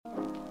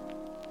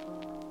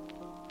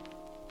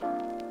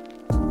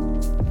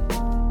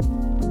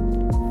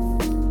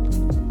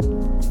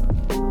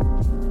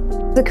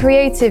a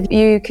creative,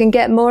 you can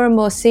get more and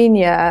more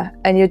senior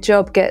and your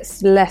job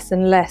gets less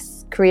and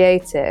less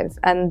creative.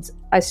 And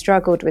I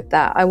struggled with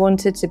that. I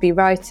wanted to be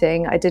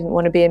writing. I didn't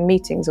want to be in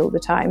meetings all the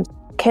time.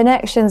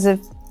 Connections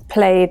have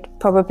played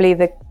probably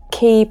the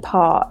key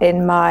part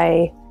in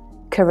my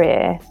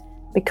career,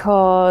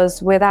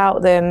 because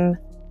without them,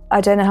 I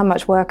don't know how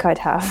much work I'd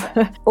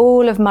have.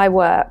 All of my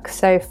work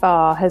so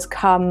far has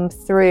come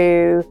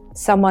through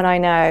someone I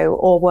know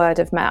or word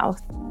of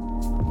mouth.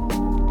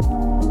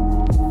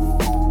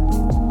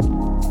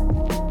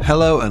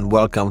 Hello and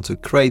welcome to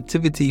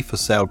Creativity for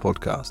Sale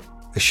podcast,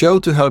 a show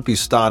to help you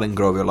start and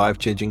grow your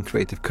life-changing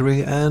creative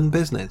career and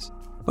business.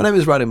 My name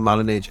is Radim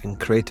Malinic and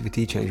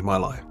creativity changed my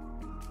life.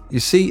 You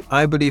see,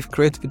 I believe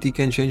creativity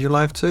can change your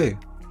life too.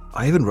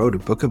 I even wrote a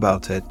book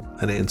about it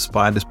and it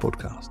inspired this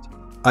podcast.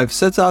 I've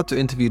set out to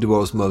interview the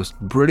world's most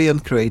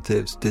brilliant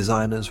creatives,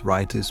 designers,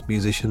 writers,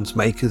 musicians,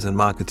 makers and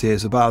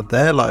marketeers about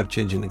their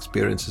life-changing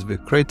experiences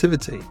with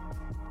creativity.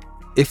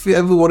 If you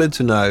ever wanted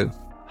to know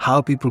how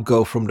people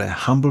go from their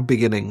humble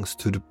beginnings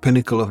to the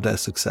pinnacle of their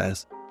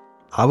success,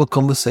 our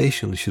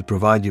conversation should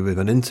provide you with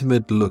an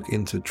intimate look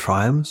into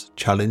triumphs,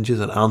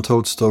 challenges and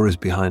untold stories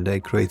behind their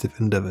creative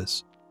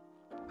endeavors.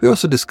 We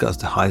also discuss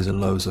the highs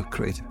and lows of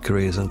creative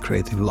careers and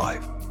creative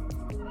life.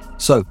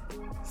 So,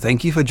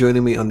 thank you for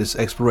joining me on this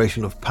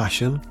exploration of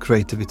passion,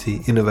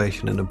 creativity,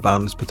 innovation and the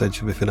boundless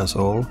potential within us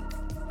all.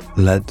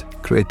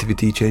 Let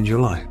creativity change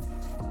your life.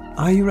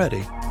 Are you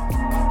ready?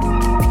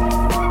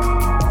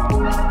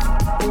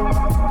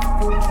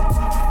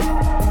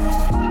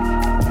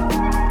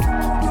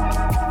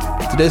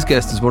 Today's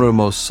guest is one of the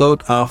most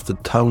sought-after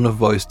tone of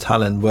voice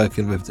talent,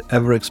 working with the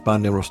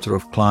ever-expanding roster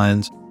of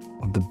clients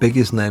of the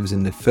biggest names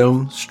in the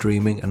film,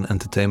 streaming and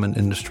entertainment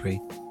industry.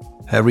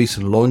 Her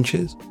recent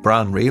launches,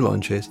 brand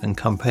relaunches and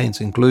campaigns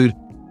include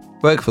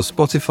work for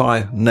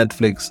Spotify,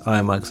 Netflix,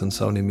 IMAX and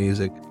Sony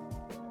Music.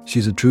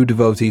 She's a true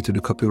devotee to the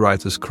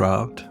copywriter's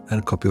craft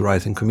and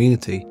copywriting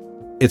community.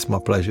 It's my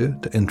pleasure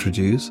to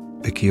introduce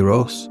Vikki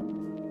Ross.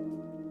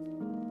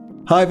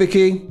 Hi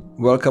Vikki.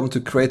 Welcome to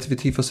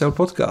Creativity for Sale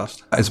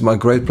podcast. It's my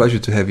great pleasure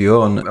to have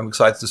you on. I'm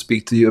excited to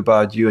speak to you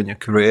about you and your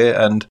career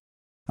and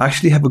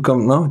actually have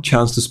a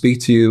chance to speak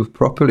to you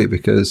properly,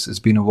 because it's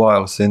been a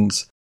while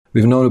since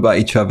we've known about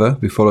each other,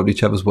 we followed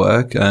each other's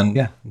work,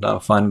 and now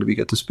finally we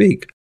get to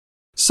speak.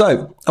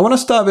 So I want to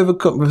start with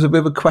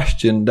a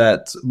question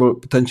that will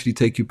potentially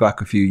take you back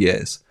a few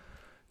years.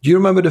 Do you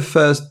remember the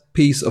first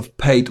piece of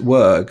paid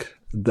work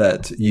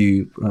that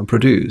you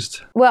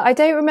produced? Well, I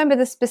don't remember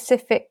the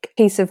specific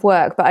piece of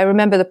work, but I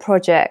remember the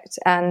project,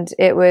 and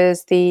it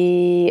was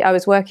I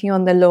was working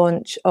on the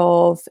launch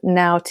of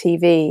Now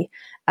TV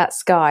at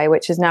Sky,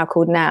 which is now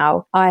called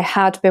Now. I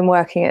had been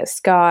working at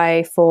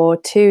Sky for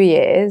 2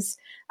 years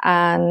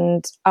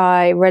and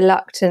I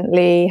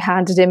reluctantly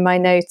handed in my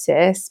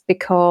notice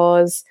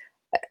because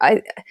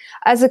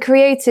as a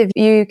creative,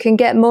 you can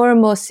get more and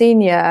more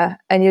senior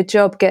and your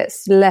job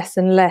gets less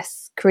and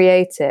less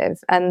creative.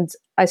 And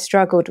I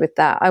struggled with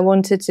that. I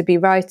wanted to be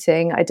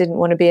writing. I didn't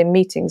want to be in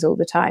meetings all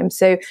the time.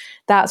 So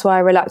that's why I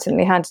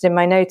reluctantly handed in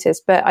my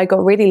notice. But I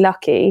got really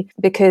lucky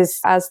because,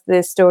 as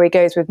the story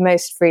goes with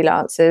most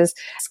freelancers,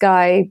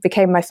 Sky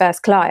became my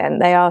first client.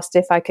 They asked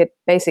if I could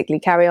basically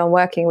carry on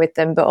working with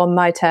them, but on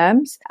my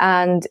terms.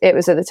 And it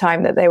was at the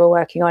time that they were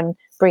working on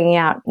bringing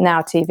out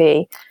Now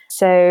TV.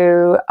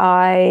 So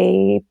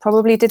I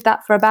probably did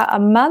that for about a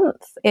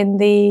month in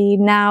the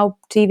Now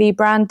TV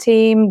brand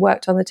team,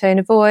 worked on the tone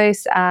of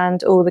voice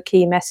and all the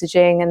key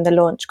messaging and the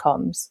launch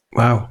comms.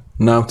 Wow.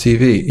 Now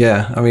TV.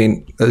 Yeah. I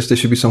mean, there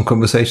should be some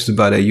conversations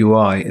about their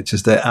UI. It's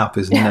just their app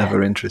is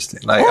never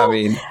interesting.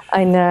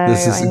 I know.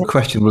 This is a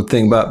questionable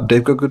thing, but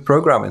they've got good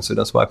programming. So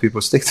that's why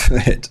people stick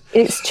to it.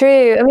 It's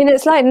true. I mean,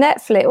 it's like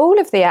Netflix. All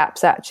of the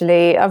apps,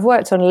 actually, I've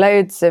worked on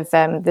loads of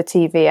the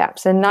TV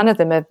apps and none of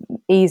them are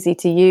easy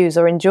to use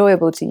or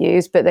enjoyable to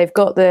use, but they've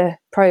got the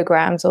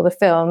programs or the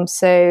films,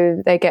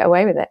 so they get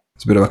away with it.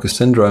 It's a bit like a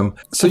syndrome.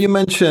 So you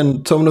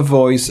mentioned tone of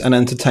voice and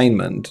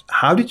entertainment.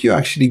 How did you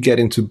actually get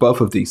into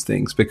both of these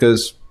things?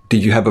 Because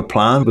did you have a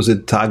plan? Was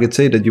it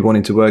targeted that you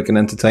wanted to work in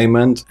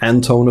entertainment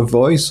and tone of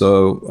voice?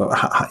 Or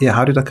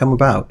how did that come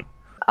about?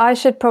 I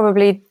should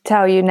probably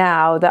tell you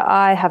now that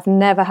I have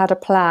never had a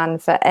plan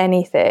for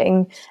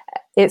anything.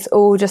 It's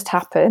all just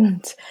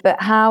happened.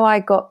 But how I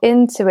got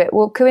into it,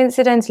 well,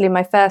 coincidentally,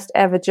 my first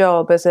ever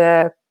job as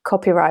a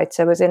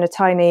copywriter was in a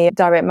tiny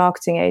direct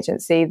marketing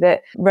agency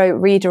that wrote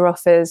reader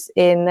offers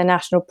in the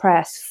national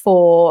press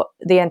for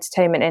the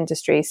entertainment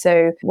industry.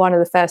 So one of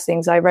the first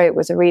things I wrote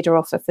was a reader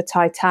offer for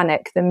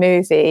Titanic, the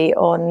movie,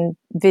 on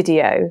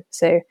video.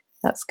 So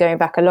that's going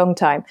back a long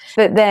time.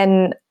 But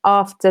then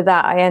after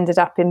that, I ended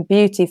up in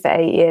beauty for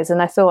 8 years.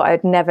 And I thought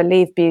I'd never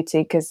leave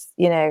beauty because,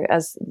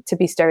 as to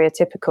be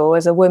stereotypical,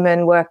 as a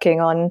woman working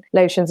on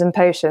lotions and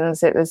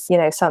potions, it was,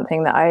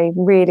 something that I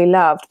really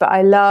loved. But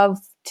I love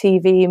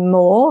TV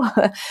more.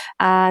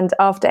 And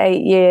after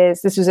 8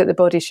 years, this was at the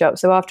Body Shop.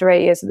 So after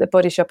 8 years at the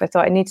Body Shop, I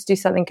thought I need to do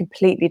something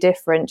completely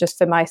different just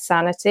for my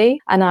sanity.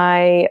 And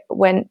I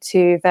went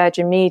to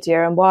Virgin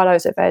Media. And while I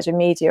was at Virgin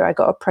Media, I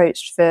got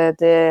approached for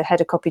the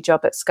head of copy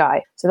job at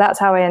Sky. So that's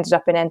how I ended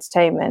up in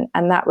entertainment.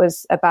 And that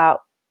was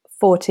about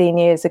 14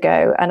 years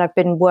ago. And I've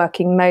been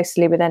working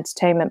mostly with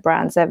entertainment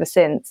brands ever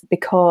since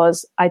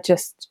because I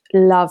just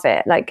love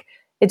it. Like,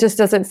 it just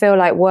doesn't feel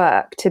like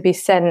work to be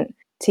sent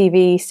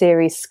TV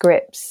series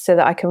scripts so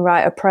that I can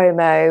write a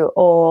promo,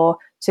 or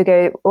to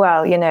go,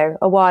 well, you know,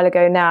 a while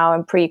ago now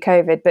and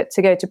pre-COVID, but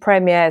to go to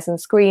premieres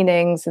and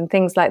screenings and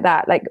things like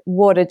that. Like,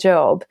 what a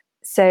job.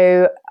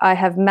 So I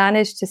have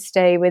managed to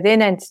stay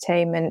within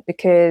entertainment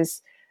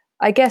because,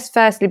 I guess,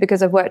 firstly,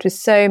 because I've worked with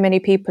so many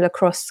people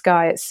across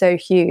Sky, it's so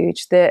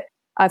huge that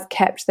I've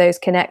kept those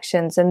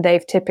connections, and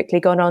they've typically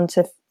gone on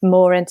to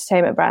more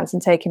entertainment brands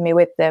and taken me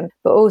with them.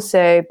 But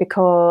also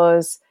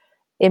because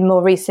in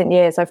more recent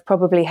years, I've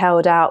probably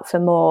held out for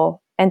more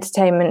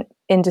entertainment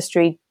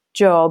industry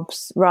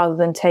jobs rather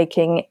than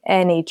taking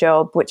any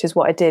job, which is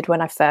what I did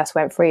when I first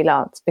went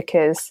freelance,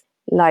 because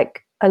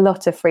like a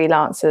lot of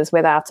freelancers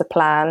without a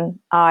plan,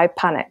 I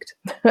panicked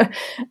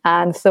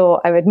and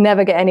thought I would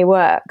never get any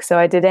work. So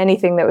I did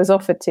anything that was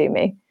offered to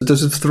me.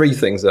 There's three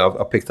things that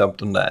I picked up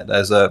on that.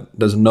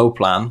 There's no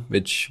plan,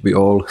 which we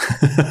all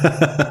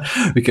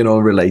we can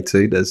all relate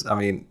to.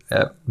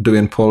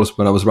 Doing polls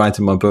when I was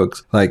writing my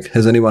books, like,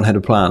 has anyone had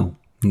a plan?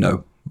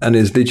 No. And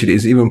it's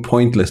even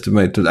pointless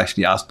to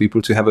actually ask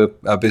people to have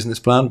a business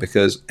plan,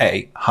 because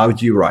how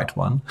do you write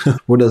one?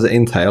 What does it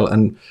entail?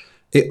 And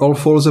it all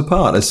falls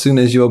apart as soon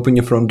as you open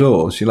your front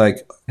doors. You're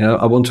like,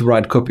 I want to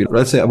write copy.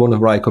 Let's say I want to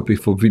write copy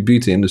for the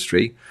beauty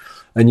industry,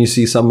 and you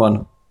see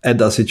someone at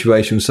that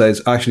situation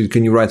says, actually,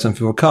 can you write something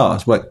for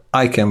cars? Like,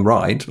 I can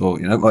write, or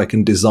I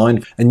can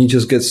design, and you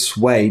just get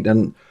swayed.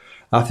 And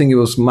I think it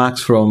was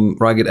Max from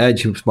Ragged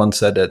Edge who once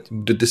said that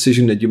the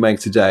decision that you make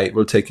today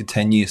will take you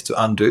 10 years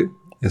to undo.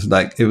 It's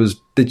like, it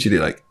was literally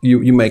like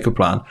you make a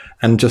plan,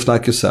 and just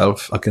like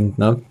yourself, I can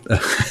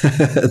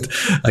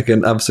I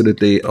can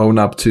absolutely own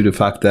up to the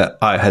fact that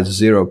I had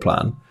zero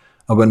plan.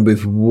 I went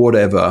with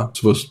whatever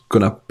was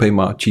gonna pay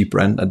my cheap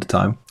rent at the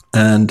time,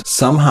 and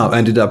somehow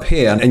ended up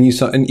here.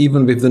 And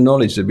even with the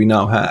knowledge that we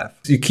now have,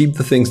 you keep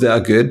the things that are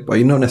good, but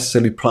you don't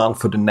necessarily plan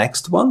for the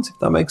next ones, if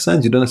that makes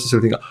sense. You don't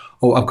necessarily think,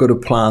 oh, I've got a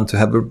plan to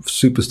have a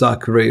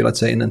superstar career, let's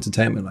say in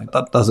entertainment. Like,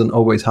 that doesn't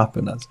always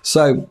happen.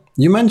 So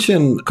you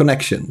mentioned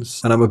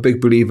connections, and I'm a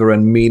big believer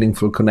in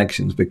meaningful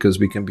connections, because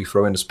we can be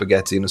throwing the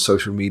spaghetti in the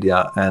social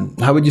media. And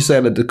how would you say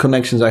that the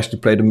connections actually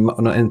played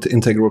an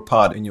integral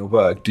part in your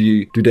work?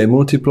 Do they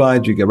multiply?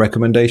 Do you get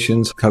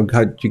recommendations? How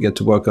do you get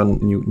to work on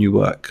new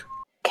work?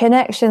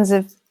 Connections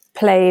have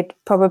played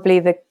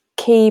probably the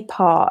key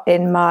part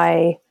in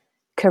my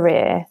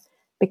career,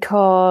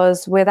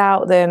 because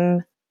without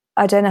them,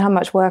 I don't know how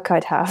much work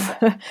I'd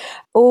have.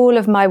 All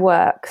of my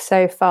work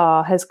so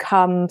far has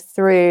come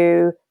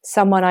through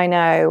someone I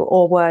know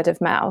or word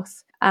of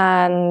mouth.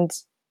 And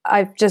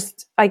I've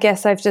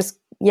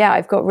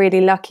got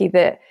really lucky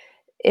that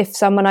if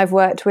someone I've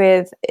worked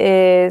with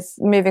is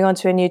moving on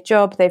to a new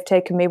job, they've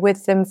taken me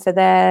with them for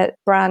their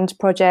brand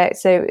project.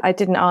 So I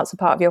didn't answer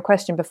part of your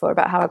question before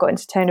about how I got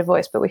into tone of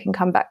voice, but we can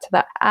come back to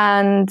that.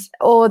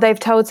 Or they've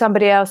told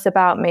somebody else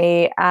about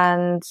me,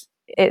 and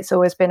it's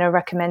always been a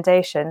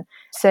recommendation.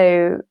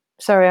 So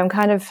sorry,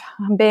 I'm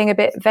being a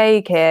bit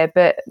vague here,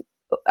 but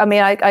I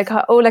mean, I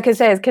can't, all I can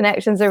say is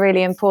connections are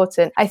really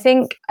important. I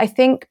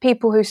think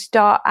people who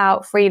start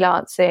out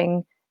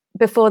freelancing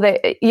before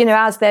they,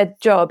 as their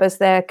job, as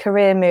their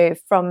career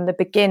move from the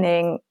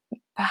beginning,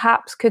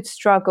 perhaps could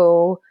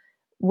struggle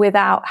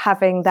without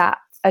having that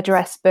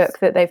address book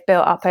that they've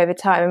built up over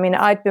time. I mean,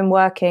 I'd been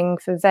working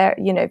for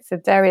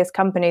various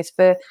companies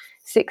for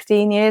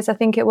 16 years, I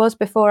think it was,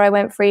 before I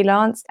went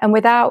freelance. And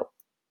without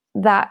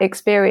that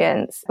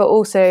experience, but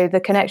also the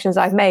connections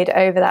I've made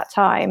over that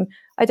time,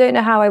 I don't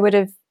know how I would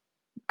have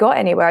got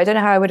anywhere. I don't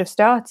know how I would have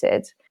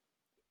started.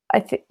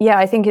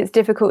 I think it's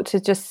difficult to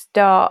just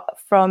start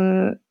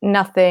from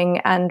nothing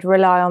and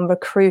rely on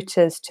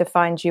recruiters to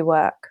find you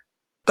work.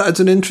 That's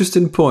an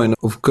interesting point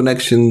of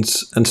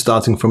connections and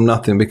starting from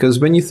nothing, because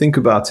when you think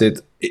about it,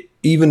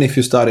 even if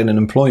you start in an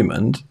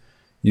employment,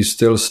 you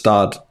still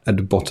start at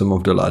the bottom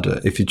of the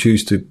ladder if you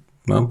choose to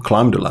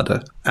climb the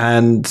ladder.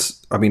 And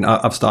I mean,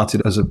 I've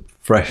started as a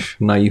fresh,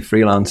 naive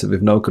freelancer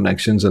with no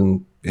connections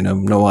and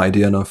no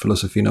idea, no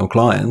philosophy, no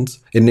clients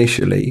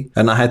initially.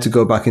 And I had to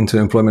go back into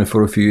employment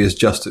for a few years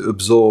just to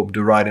absorb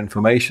the right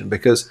information,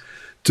 because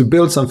to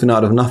build something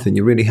out of nothing,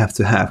 you really have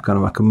to have kind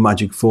of like a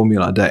magic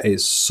formula that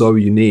is so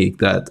unique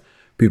that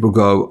people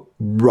go,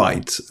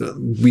 right,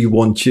 we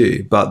want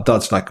you. But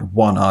that's like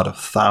one out of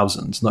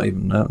thousands, not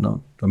even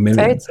a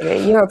million.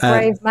 Totally. You're a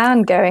brave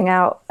man going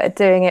out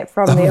doing it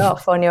from the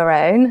off on your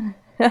own.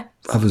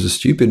 I was a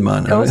stupid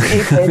man.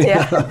 Stupid,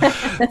 yeah.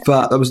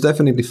 But I was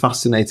definitely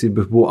fascinated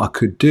with what I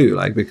could do,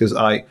 because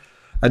I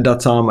At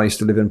that time, I used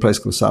to live in a place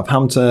called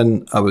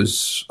Southampton.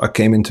 I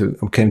came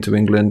to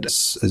England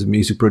as a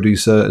music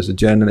producer, as a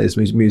journalist,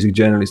 music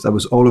journalist. I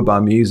was all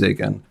about music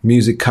and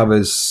music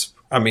covers.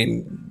 I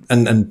mean,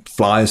 and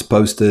flyers,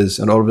 posters,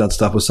 and all of that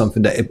stuff was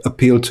something that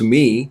appealed to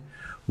me,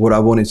 what I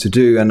wanted to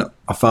do. And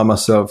I found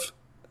myself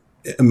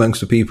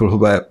amongst the people who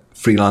were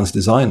freelance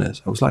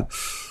designers. I was like,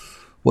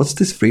 what's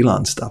this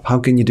freelance stuff? How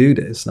can you do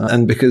this?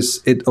 And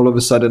because it all of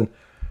a sudden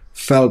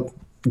felt,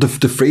 the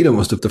freedom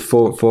was the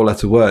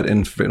four-letter word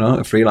in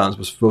freelance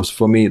was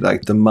for me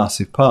like the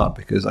massive part,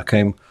 because I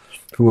came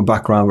from a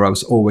background where I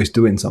was always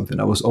doing something.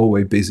 I was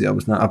always busy. I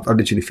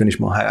literally finished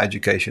my higher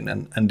education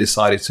and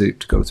decided to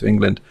go to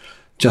England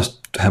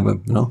just to have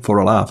for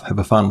a laugh, have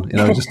a fun,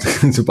 just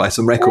to buy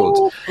some records.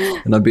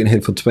 And I've been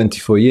here for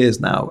 24 years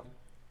now.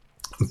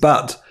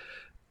 But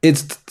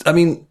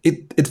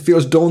it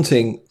feels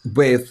daunting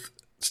with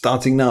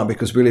starting now,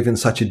 because we live in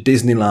such a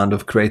Disneyland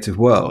of creative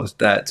worlds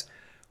that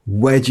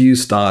where do you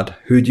start?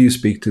 Who do you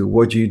speak to?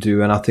 What do you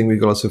do? And I think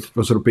we've got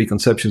lots of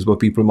preconceptions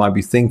what people might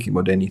be thinking,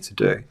 what they need to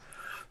do.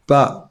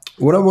 But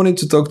what I wanted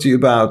to talk to you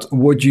about,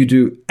 what you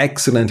do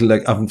excellently,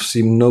 like I've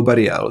seen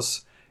nobody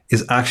else,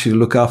 is actually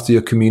look after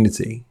your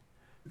community.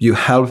 You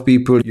help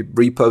people, you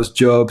repost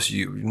jobs,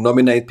 you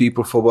nominate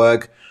people for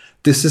work.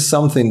 This is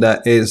something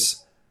that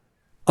is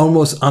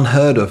almost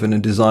unheard of in a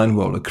design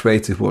world, a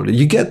creative world.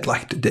 You get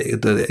like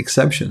the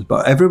exceptions,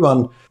 but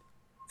everyone,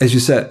 as you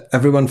said,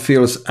 everyone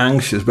feels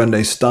anxious when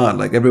they start.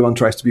 Like everyone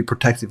tries to be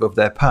protective of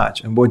their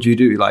patch. And what do you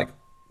do? Like,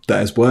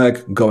 there's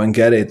work, go and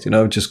get it,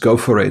 just go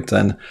for it.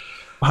 And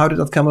how did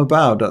that come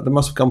about? That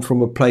must have come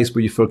from a place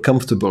where you feel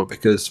comfortable,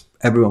 because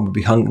everyone would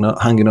be hanging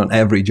on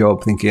every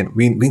job thinking,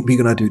 we're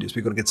going to do this.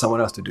 We're going to get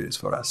someone else to do this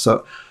for us.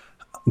 So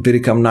did it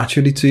come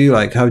naturally to you?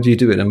 Like, how do you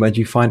do it? And where do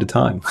you find the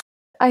time?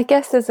 I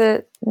guess there's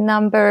a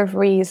number of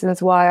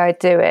reasons why I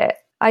do it.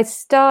 I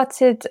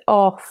started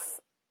off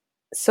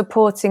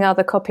supporting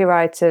other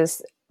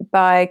copywriters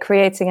by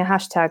creating a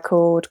hashtag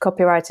called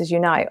Copywriters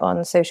Unite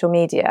on social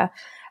media.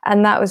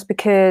 And that was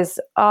because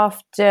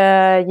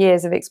after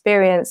years of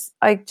experience,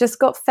 I just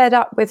got fed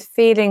up with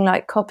feeling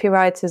like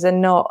copywriters are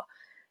not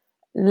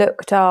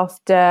looked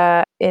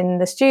after in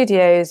the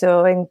studios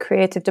or in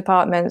creative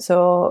departments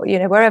or,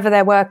 wherever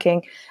they're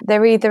working.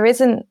 There either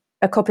isn't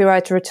a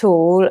copywriter at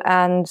all,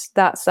 and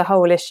that's a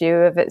whole issue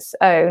of its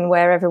own,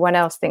 where everyone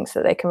else thinks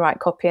that they can write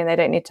copy and they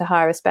don't need to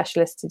hire a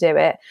specialist to do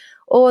it,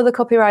 or the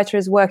copywriter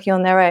is working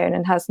on their own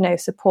and has no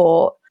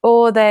support,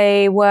 or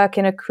they work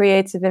in a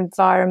creative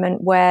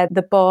environment where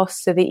the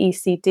boss, so the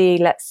ECD,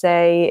 let's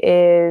say,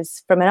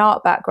 is from an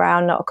art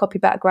background, not a copy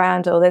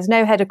background, or there's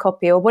no head of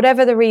copy, or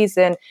whatever the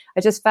reason.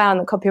 I just found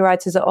that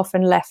copywriters are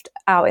often left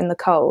out in the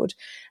cold.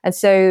 And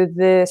so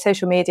the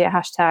social media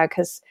hashtag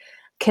has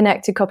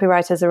connected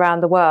copywriters around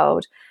the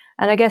world.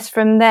 And I guess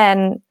from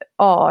then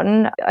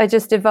on, I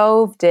just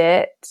evolved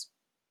it,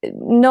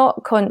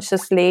 not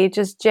consciously,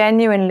 just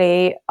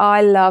genuinely.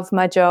 I love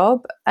my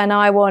job and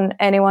I want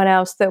anyone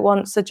else that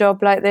wants a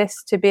job like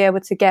this to be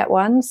able to get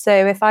one. So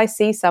if I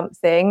see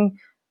something,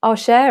 I'll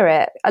share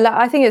it.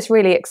 I think it's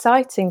really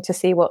exciting to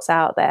see what's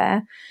out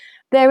there.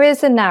 There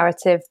is a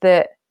narrative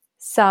that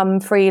some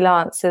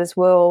freelancers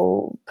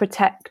will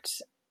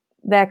protect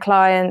their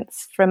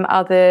clients from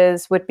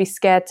others, would be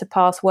scared to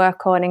pass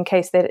work on in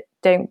case they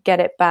don't get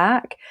it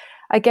back.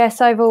 I guess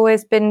I've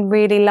always been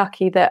really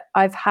lucky that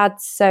I've had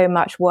so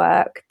much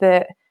work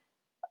that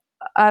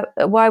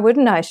why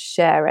wouldn't I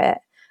share it?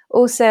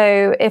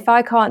 Also, if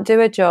I can't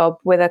do a job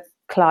with a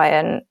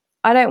client,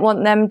 I don't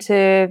want them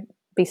to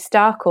be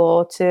stuck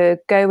or to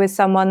go with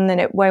someone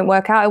and it won't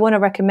work out. I want to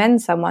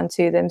recommend someone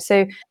to them.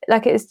 So I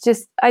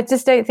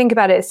just don't think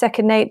about it. It's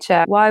second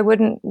nature. Why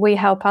wouldn't we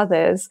help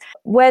others?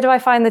 Where do I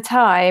find the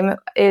time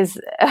is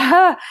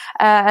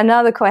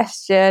another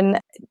question.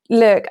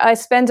 Look, I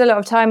spend a lot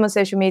of time on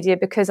social media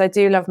because I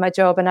do love my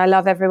job and I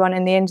love everyone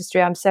in the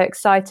industry. I'm so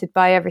excited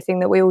by everything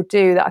that we all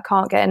do that I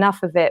can't get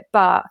enough of it.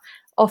 But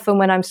often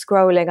when I'm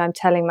scrolling, I'm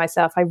telling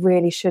myself I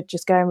really should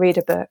just go and read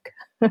a book.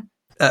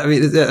 I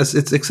mean,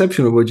 it's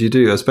exceptional what you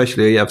do,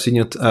 especially I've seen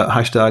your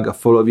hashtag. I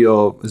follow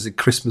your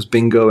Christmas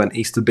bingo and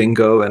Easter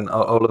bingo and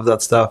all of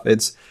that stuff.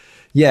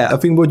 I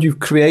think what you've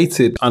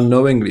created,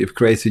 unknowingly, you've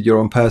created your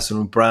own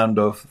personal brand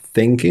of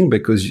thinking,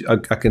 because I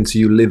can see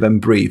you live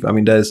and breathe. I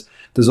mean, there's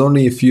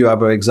only a few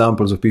other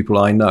examples of people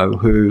I know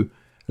who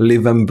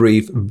live and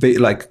breathe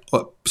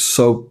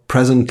so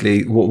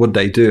presently what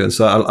they do. And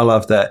so I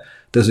love that.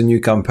 There's a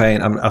new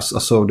campaign. I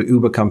saw the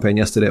Uber campaign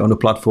yesterday on the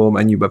platform,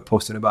 and you were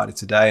posting about it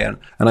today. And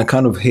I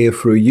kind of hear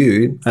through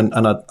you, and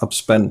I've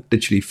spent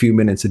literally a few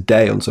minutes a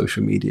day on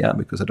social media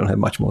because I don't have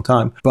much more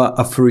time. But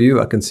through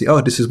you, I can see,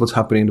 this is what's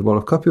happening in the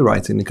world of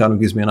copywriting. It kind of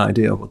gives me an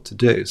idea of what to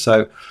do.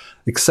 So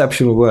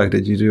exceptional work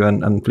that you do,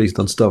 and please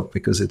don't stop,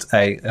 because it's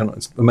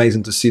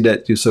amazing to see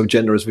that you're so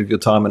generous with your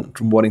time and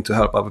wanting to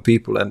help other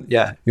people. And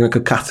you're like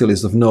a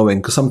catalyst of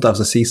knowing, because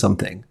sometimes I see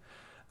something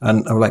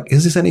And I'm like,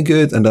 is this any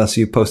good? And then I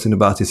see you posting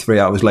about it 3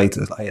 hours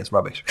later. It's like, yeah, it's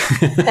rubbish.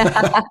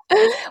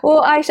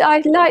 Well,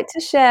 I like to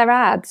share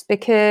ads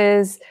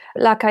because,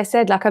 like I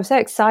said, like I'm so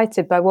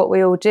excited by what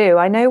we all do.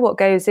 I know what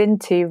goes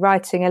into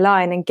writing a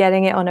line and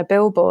getting it on a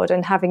billboard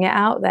and having it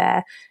out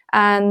there.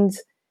 And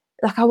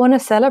like, I want to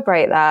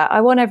celebrate that.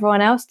 I want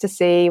everyone else to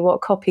see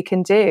what copy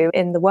can do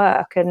in the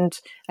work. And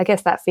I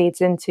guess that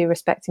feeds into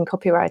respecting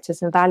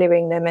copywriters and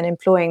valuing them and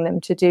employing them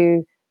to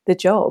do the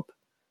job.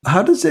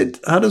 How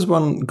does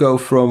one go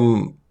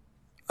from,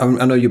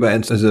 I know you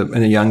went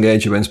in a young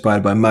age, you were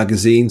inspired by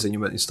magazines and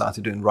you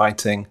started doing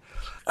writing.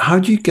 How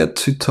do you get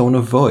to tone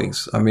of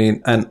voice? I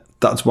mean, and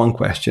that's one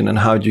question. And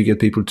how do you get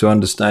people to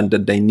understand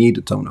that they need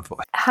a tone of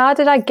voice? How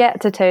did I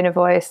get to tone of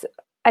voice?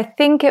 I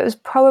think it was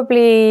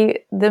probably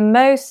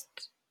the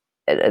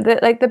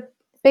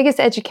biggest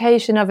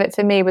education of it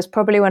for me was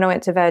probably when I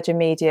went to Virgin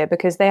Media,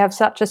 because they have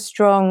such a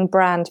strong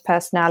brand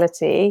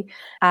personality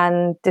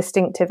and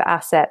distinctive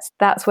assets.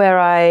 That's where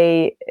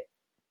I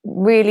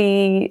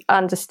really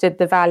understood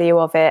the value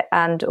of it,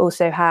 and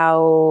also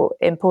how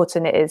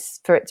important it is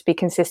for it to be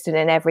consistent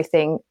in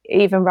everything,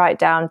 even right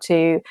down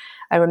to,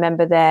 I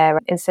remember there,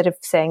 instead of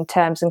saying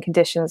terms and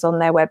conditions on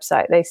their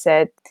website, they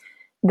said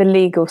the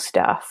legal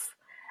stuff.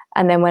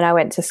 And then when I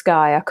went to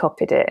Sky, I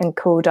copied it and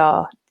called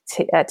our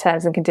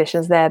terms and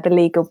conditions there, the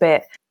legal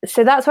bit.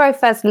 So that's where I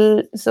first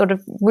sort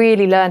of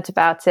really learned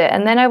about it.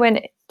 And then I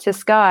went to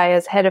Sky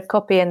as head of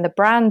copy in the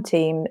brand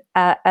team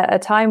at a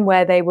time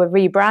where they were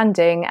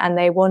rebranding and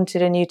they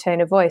wanted a new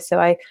tone of voice. So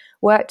I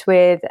worked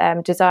with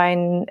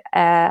design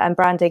and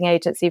branding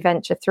agency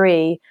Venture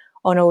 3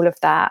 on all of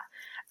that.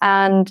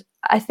 And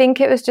I think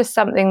it was just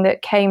something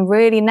that came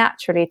really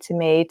naturally to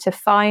me to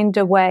find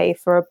a way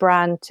for a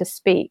brand to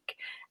speak,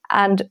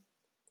 and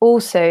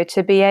also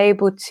to be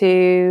able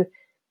to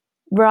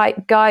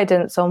write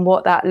guidance on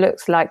what that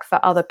looks like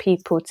for other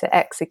people to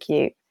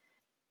execute.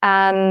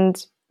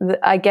 And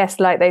I guess,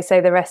 like they say,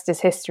 the rest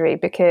is history,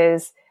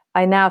 because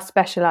I now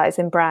specialize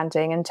in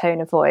branding and tone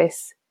of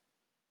voice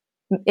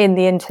in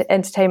the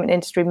entertainment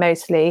industry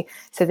mostly.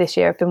 So this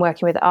year I've been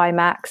working with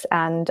IMAX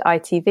and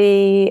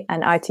ITV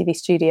and ITV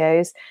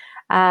Studios.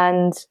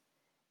 And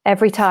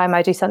every time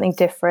I do something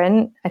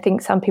different, I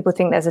think some people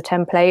think there's a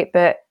template,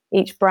 but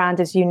each brand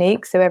is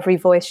unique. So every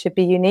voice should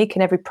be unique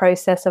and every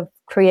process of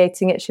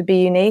creating it should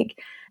be unique.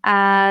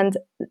 And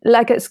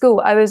like at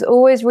school, I was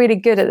always really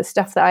good at the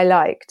stuff that I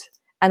liked.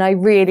 And I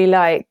really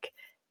like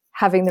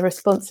having the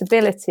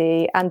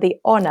responsibility and the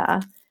honor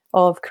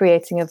of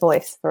creating a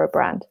voice for a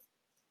brand.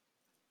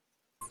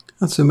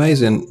 That's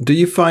amazing. Do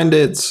you find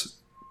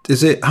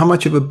how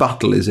much of a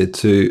battle is it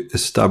to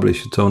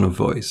establish a tone of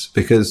voice?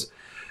 Because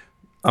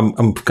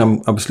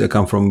obviously I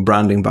come from a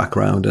branding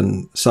background,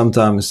 and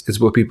sometimes it's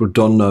what people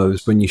don't know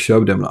is when you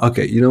show them, like,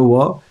 okay, you know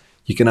what?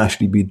 You can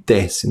actually be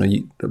this,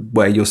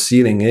 where your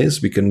ceiling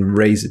is, we can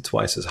raise it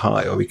twice as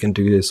high, or we can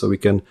do this, or we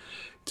can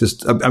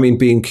just,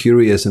 being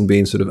curious and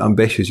being sort of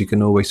ambitious, you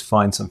can always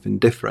find something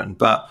different.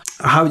 But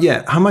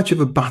how much of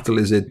a battle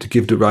is it to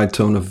give the right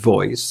tone of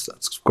voice?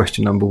 That's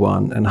question number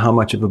one. And how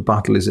much of a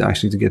battle is it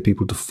actually to get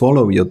people to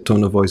follow your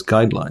tone of voice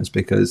guidelines?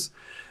 Because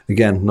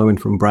again, knowing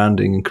from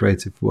branding and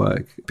creative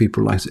work,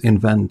 people like to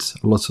invent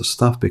lots of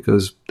stuff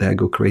because they're a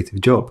good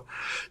creative job.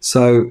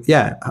 So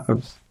yeah,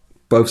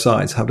 both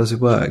sides, how does it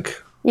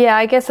work? Yeah,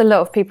 I guess a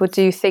lot of people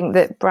do think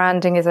that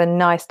branding is a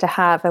nice to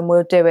have and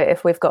we'll do it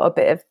if we've got a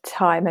bit of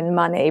time and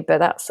money, but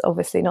that's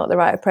obviously not the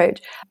right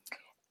approach.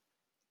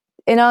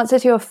 In answer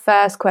to your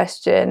first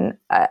question,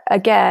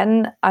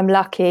 again, I'm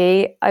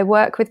lucky. I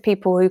work with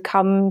people who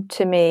come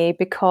to me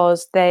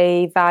because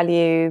they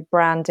value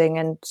branding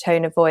and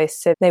tone of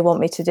voice, so they want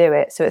me to do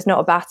it. So it's not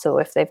a battle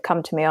if they've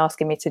come to me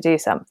asking me to do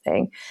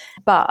something.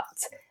 But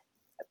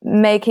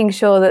making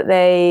sure that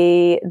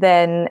they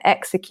then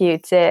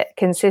execute it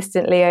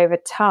consistently over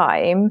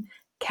time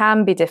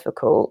can be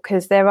difficult,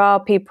 because there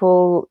are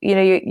people,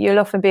 you'll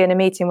often be in a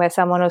meeting where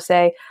someone will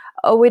say,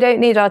 oh, we don't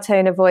need our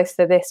tone of voice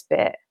for this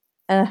bit.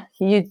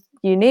 You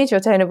need your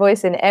tone of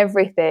voice in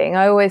everything.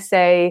 I always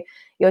say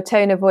your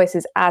tone of voice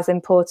is as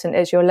important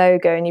as your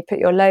logo, and you put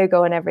your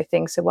logo on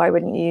everything. So why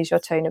wouldn't you use your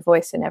tone of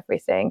voice in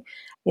everything?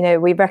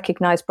 We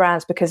recognize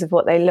brands because of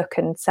what they look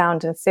and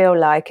sound and feel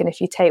like. And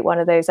if you take one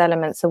of those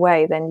elements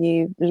away, then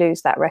you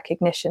lose that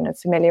recognition and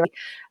familiarity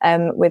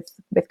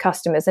with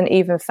customers and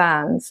even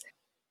fans.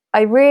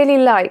 I really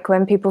like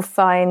when people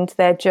find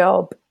their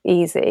job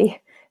easy.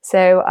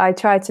 So I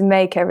try to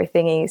make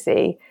everything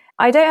easy.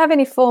 I don't have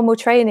any formal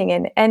training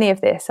in any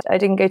of this. I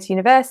didn't go to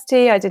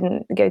university. I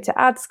didn't go to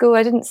ad school.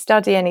 I didn't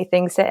study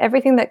anything. So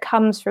everything that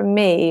comes from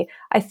me,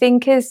 I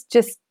think, is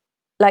just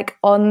like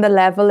on the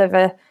level of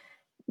a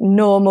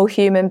normal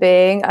human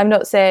being. I'm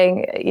not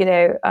saying,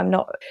 I'm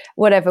not,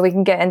 whatever, we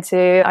can get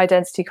into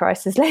identity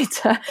crisis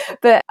later.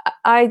 But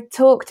I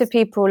talk to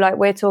people like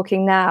we're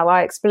talking now.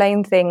 I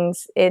explain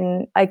things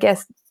in, I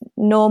guess,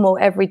 normal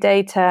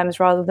everyday terms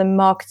rather than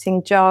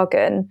marketing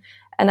jargon.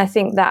 And I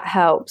think that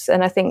helps.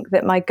 And I think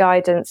that my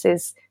guidance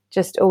is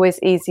just always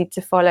easy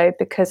to follow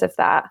because of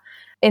that.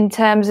 In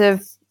terms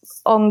of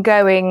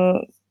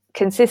ongoing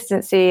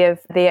consistency of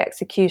the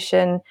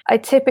execution. I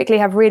typically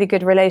have really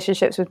good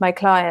relationships with my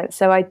clients,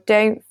 so I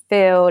don't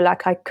feel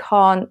like I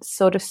can't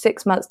sort of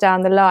 6 months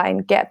down the line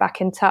get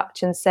back in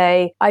touch and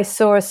say, I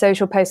saw a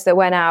social post that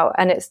went out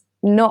and it's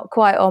not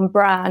quite on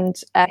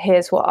brand.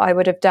 Here's what I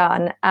would have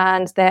done.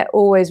 And they're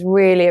always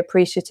really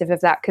appreciative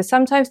of that, because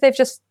sometimes they've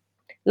just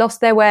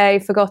lost their way,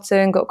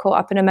 forgotten, got caught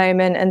up in a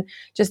moment and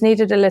just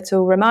needed a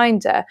little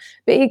reminder.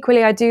 But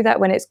equally, I do that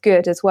when it's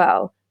good as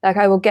well. Like,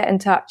 I will get in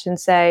touch and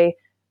say,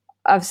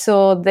 I've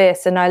saw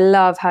this and I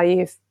love how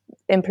you've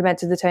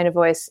implemented the tone of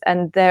voice.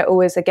 And they're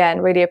always,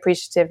 again, really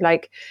appreciative,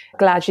 like,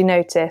 glad you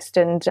noticed.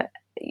 And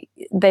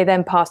they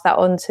then pass that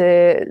on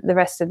to the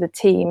rest of the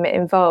team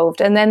involved.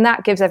 And then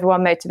that gives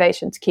everyone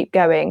motivation to keep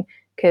going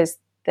because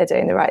they're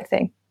doing the right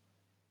thing.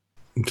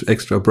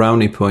 Extra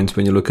brownie points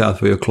when you look out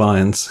for your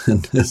clients.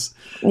 And that's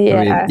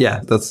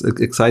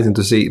exciting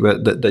to see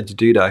that you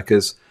do that,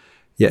 because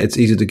it's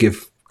easy to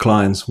give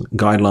clients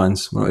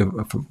guidelines,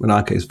 in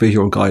our case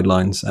visual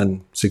guidelines,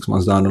 and 6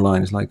 months down the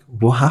line it's like,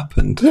 what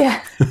happened? Well,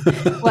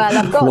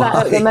 I've got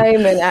that at the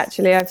moment.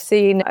 Actually,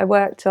 I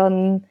worked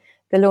on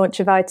the launch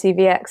of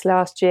ITVX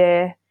last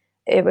year.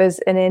 It was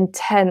an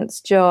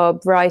intense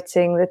job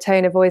writing the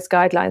tone of voice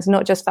guidelines,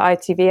 not just for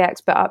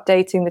ITVX, but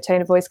updating the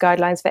tone of voice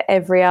guidelines for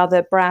every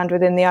other brand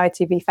within the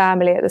ITV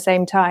family at the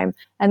same time.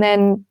 And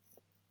then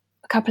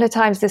a couple of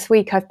times this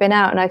week I've been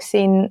out and I've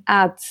seen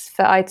ads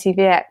for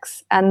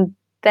ITVX, and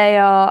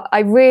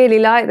I really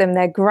like them.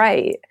 They're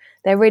great.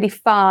 They're really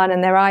fun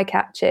and they're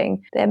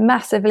eye-catching. They're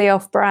massively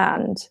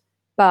off-brand,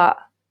 but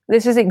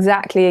this was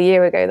exactly a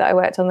year ago that I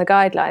worked on the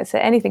guidelines. So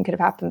anything could have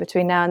happened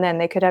between now and then.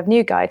 They could have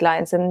new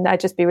guidelines and I'd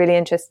just be really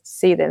interested to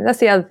see them. That's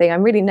the other thing.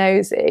 I'm really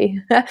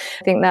nosy. I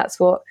think that's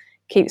what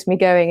keeps me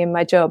going in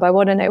my job. I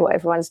want to know what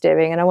everyone's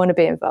doing and I want to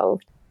be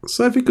involved.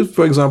 So if you could,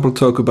 for example,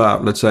 talk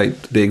about, let's say,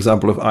 the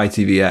example of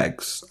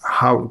ITVX,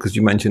 because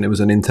you mentioned it was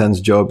an intense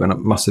job and it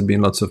must have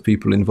been lots of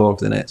people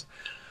involved in it.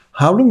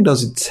 How long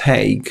does it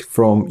take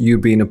from you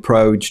being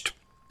approached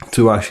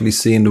to actually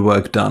seeing the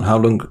work done?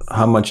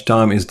 How much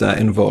time is there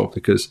involved?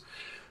 Because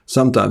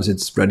sometimes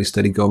it's ready,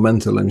 steady, go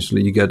mental, and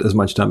usually you get as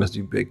much time as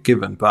you be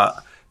given. But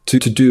to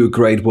do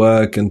great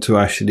work and to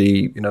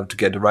actually, to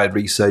get the right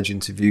research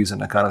interviews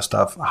and that kind of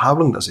stuff, how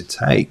long does it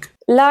take?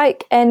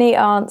 Like any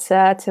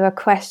answer to a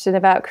question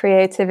about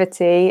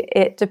creativity,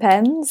 it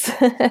depends.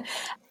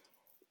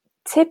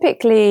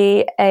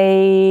 Typically,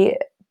 a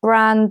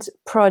brand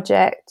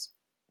project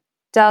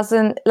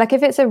doesn't, like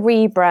if it's a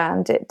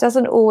rebrand, it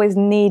doesn't always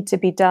need to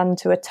be done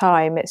to a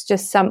time. It's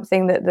just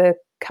something that the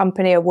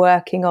company are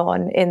working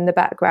on in the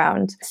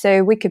background.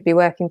 So we could be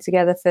working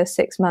together for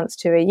 6 months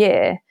to a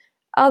year.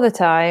 Other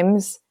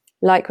times,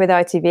 like with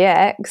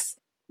ITVX,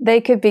 they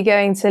could be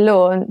going to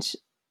launch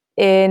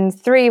in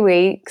 3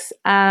 weeks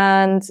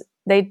and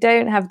they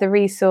don't have the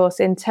resource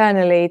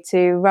internally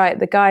to write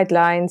the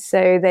guidelines.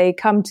 So they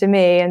come to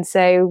me and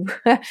say,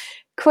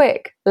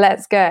 quick,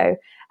 let's go.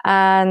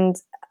 And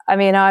I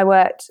mean, I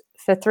worked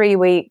for 3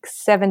 weeks,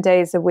 7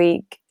 days a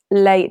week,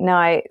 late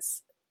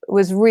nights,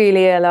 was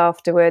really ill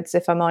afterwards,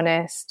 if I'm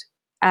honest,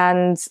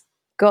 and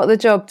got the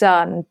job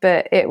done.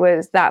 But it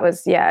was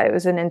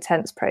an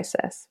intense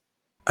process.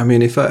 I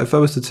mean, if I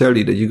was to tell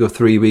you that you got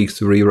 3 weeks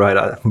to rewrite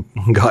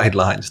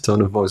guidelines,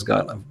 tone of voice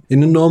guidelines,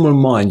 in a normal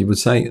mind, you would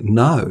say,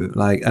 no,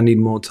 like, I need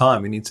more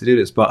time. We need to do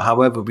this. But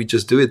however, we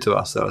just do it to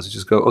ourselves. We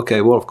just go, okay,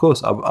 well, of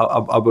course, I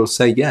will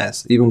say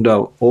yes, even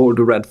though all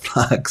the red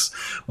flags,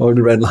 all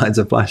the red lights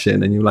are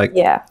flashing, and you're like,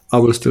 I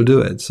will still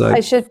do it. So I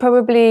should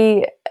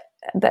probably...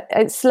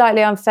 It's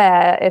slightly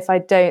unfair if I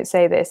don't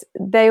say this.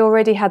 They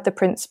already had the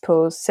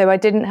principles, so I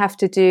didn't have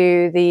to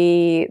do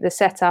the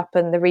setup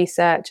and the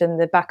research and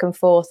the back and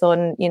forth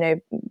on,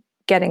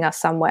 getting us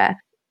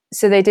somewhere.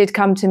 So they did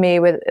come to me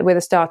with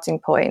a starting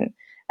point.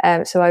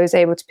 So I was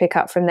able to pick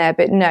up from there.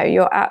 But no,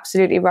 you're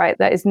absolutely right.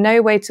 That is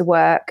no way to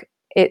work.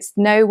 It's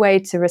no way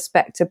to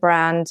respect a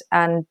brand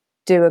and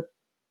do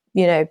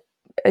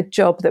a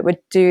job that would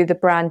do the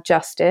brand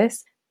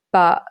justice.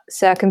 But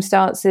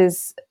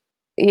circumstances,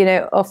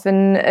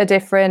 often are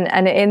different.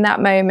 And in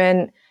that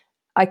moment,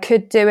 I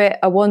could do it.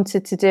 I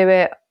wanted to do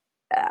it.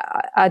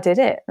 I did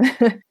it.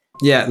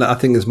 Yeah, I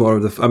think it's more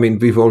of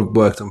we've all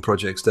worked on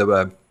projects that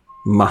were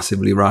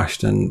massively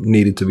rushed and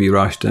needed to be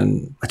rushed.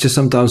 And I just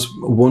sometimes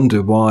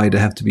wonder why they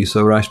have to be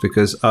so rushed,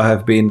 because I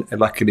have been,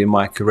 luckily in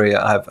my career,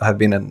 I have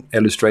been an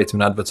illustrator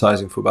in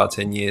advertising for about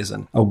 10 years.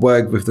 And I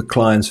worked with the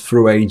clients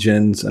through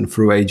agents and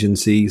through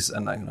agencies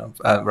and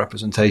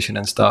representation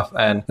and stuff.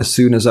 And as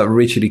soon as I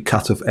literally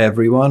cut off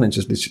everyone and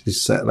just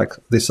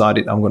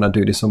decided I'm going to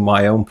do this on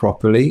my own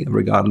properly,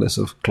 regardless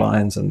of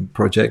clients and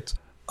projects,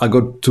 I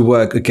got to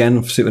work,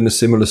 again, in a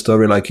similar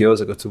story like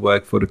yours. I got to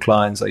work for the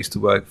clients. I used to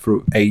work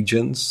through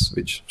agents,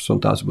 which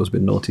sometimes was a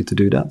bit naughty to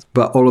do that.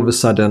 But all of a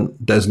sudden,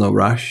 there's no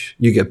rush.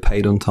 You get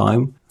paid on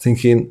time.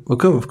 Thinking,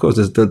 well, of course,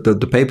 there's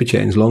the paper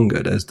chain is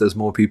longer. There's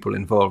more people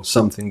involved.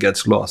 Something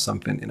gets lost,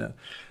 And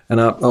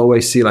I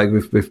always see, like,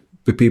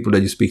 with people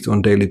that you speak to on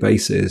a daily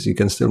basis, you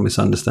can still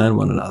misunderstand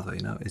one another,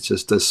 It's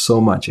just there's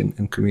so much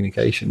in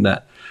communication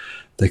that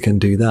they can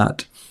do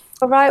that.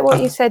 All right,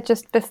 what you said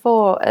just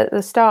before at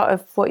the start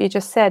of what you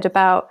just said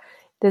about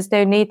there's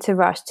no need to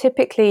rush.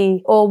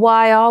 Typically, or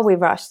why are we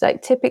rushed?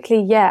 Like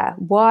typically, yeah,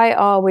 why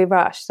are we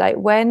rushed? Like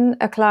when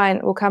a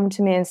client will come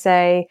to me and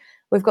say,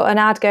 we've got an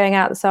ad going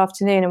out this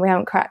afternoon and we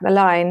haven't cracked the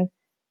line,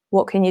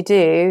 what can you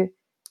do?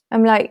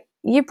 I'm like,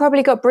 you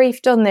probably got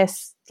briefed on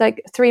this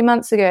like 3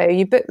 months ago.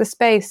 You booked the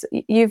space.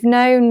 You've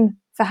known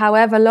for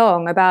however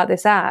long about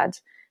this ad.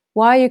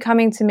 Why are you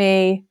coming to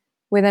me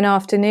with an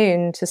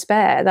afternoon to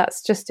spare?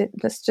 That's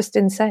just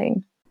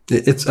insane.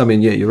 I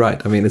mean, yeah, you're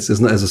right. I mean, it's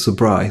not as a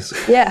surprise.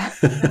 Yeah.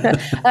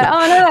 Like,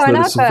 oh no, an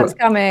advert's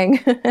coming.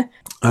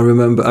 I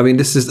remember, I mean,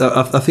 this is,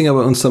 I think I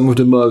went on some of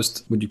the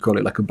most, what do you call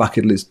it, like a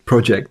bucket list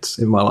projects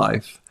in my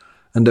life.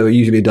 And they were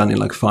usually done in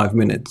like 5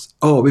 minutes.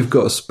 Oh, we've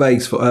got a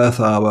space for Earth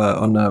Hour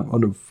on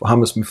a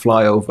Hammersmith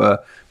flyover,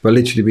 but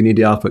literally we need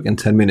the artwork in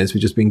 10 minutes.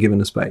 We've just been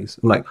given a space.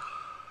 I'm like,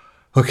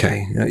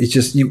 okay, it's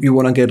just, you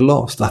want to get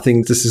lost. I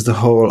think this is the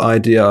whole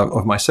idea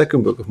of my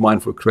second book of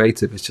Mindful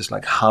Creative. It's just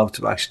like how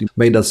to actually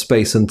make that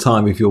space and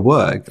time with your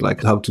work,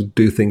 like how to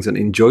do things and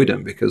enjoy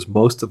them, because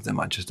most of them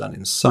are just done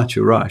in such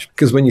a rush.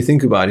 Because when you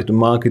think about it, the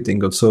marketing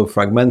got so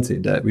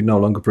fragmented that we're no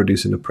longer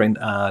producing a print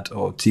ad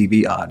or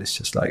TV ad. It's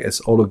just like, it's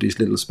all of these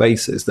little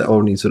spaces that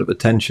all need sort of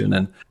attention,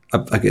 and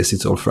I guess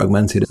it's all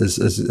fragmented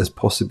as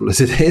possible as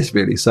it is,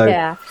 really. So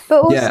yeah,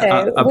 but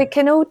also we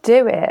can all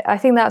do it. I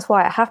think that's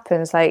why it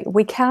happens. Like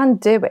we can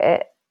do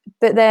it,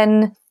 but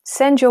then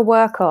send your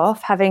work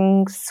off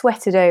having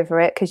sweated over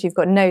it because you've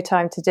got no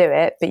time to do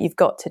it, but you've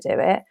got to do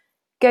it.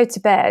 Go to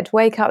bed,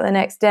 wake up the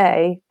next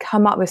day,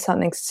 come up with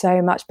something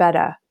so much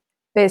better,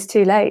 but it's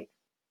too late.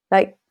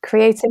 Like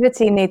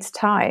creativity needs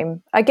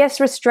time. I guess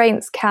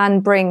restraints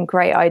can bring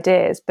great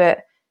ideas,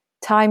 but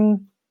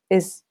time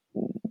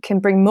can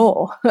bring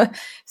more.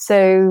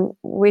 So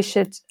we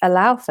should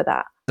allow for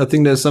that. I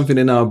think there's something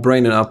in our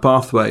brain and our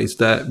pathways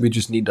that we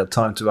just need that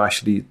time to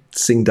actually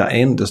sink that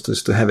in, just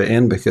to have it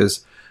in.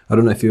 Because I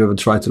don't know if you've ever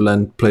tried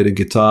to play the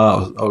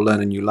guitar or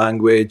learn a new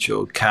language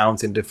or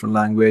count in different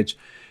language.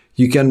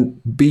 You can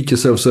beat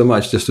yourself so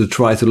much just to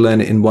try to learn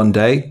it in one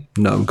day.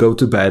 No, go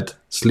to bed,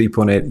 sleep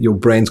on it. Your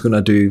brain's going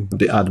to do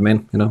the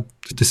admin, you know.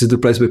 This is the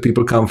place where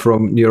people come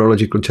from,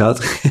 neurological chat.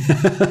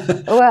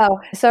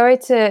 Well, sorry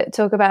to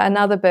talk about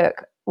another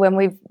book when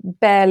we've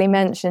barely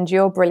mentioned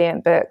your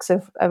brilliant books.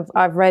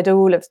 I've read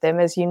all of them,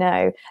 as you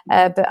know,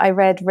 but I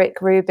read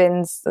Rick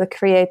Rubin's The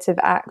Creative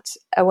Act,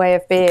 A Way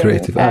of Being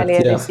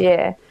earlier this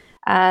year.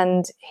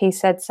 And he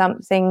said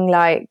something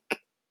like,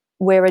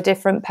 we're a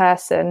different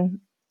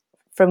person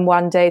from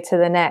one day to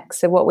the next.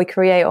 So what we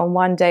create on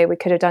one day, we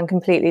could have done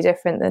completely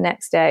different the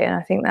next day. And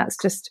I think that's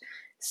just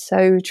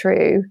so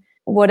true.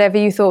 Whatever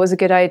you thought was a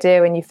good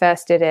idea when you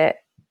first did it,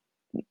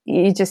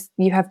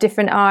 you have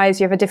different eyes,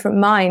 you have a different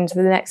mind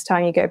the next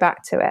time you go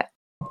back to it.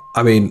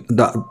 I mean,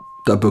 that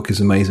book is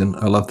amazing.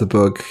 I love the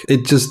book.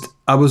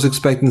 I was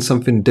expecting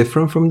something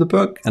different from the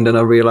book. And then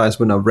I realized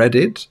when I read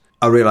it,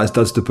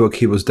 that's the book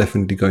he was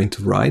definitely going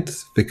to write.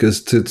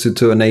 Because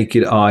to a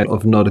naked eye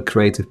of not a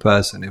creative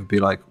person, it would be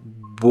like,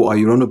 what are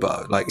you on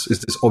about? Like, is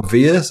this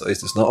obvious or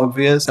is this not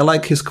obvious? I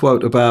like his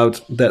quote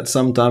about that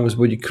sometimes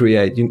when you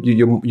create,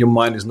 your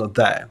mind is not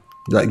there.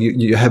 Like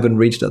you haven't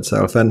reached that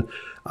self. And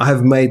I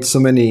have made so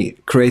many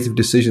creative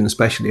decisions,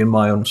 especially in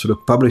my own sort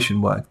of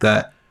publishing work,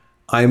 that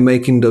I'm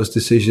making those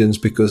decisions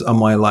because I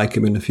might like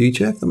him in the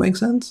future, if that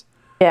makes sense.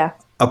 Yeah.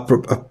 I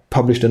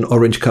published an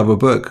orange cover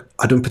book.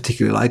 I don't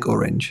particularly like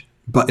orange,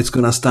 but it's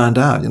going to stand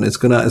out. You know, it's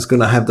going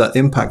to have that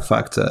impact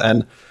factor.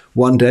 And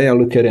one day I'll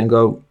look at it and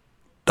go,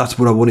 that's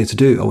what I wanted to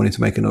do. I wanted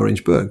to make an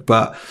orange book.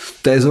 But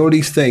there's all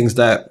these things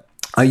that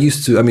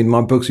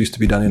my books used to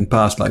be done in the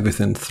past, like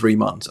within 3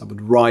 months.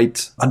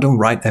 I don't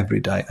write every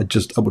day.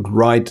 I would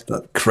write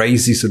that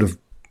crazy sort of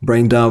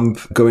brain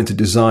dump, go into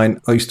design.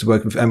 I used to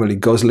work with Emily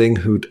Gosling,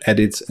 who'd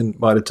edit, and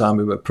by the time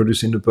we were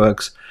producing the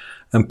books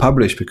and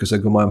publish, because I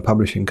got my own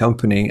publishing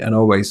company, and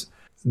always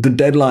the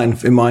deadline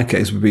in my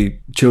case would be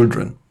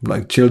children.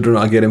 Like children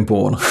are getting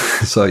born.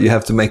 So you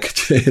have to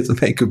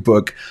make a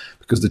book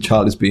because the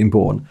child is being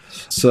born.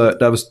 So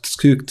that was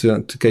two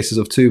cases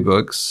of 2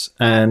 books.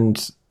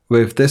 And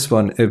with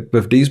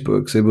these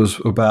books, it was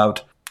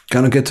about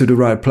kind of get to the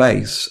right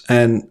place.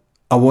 And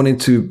I wanted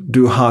to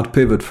do a hard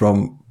pivot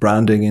from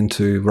branding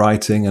into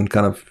writing and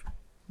kind of,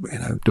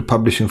 the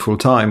publishing full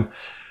time,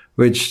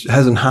 which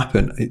hasn't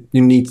happened.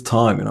 You need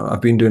time.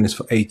 I've been doing this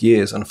for 8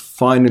 years. And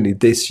finally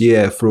this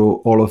year, through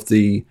all of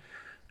the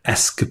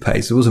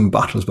escapades, it wasn't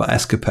battles, but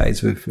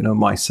escapades with,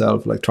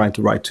 myself, like trying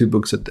to write 2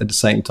 books at the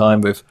same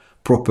time with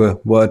proper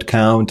word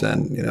count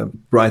and,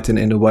 writing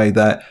in a way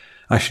that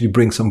actually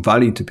brings some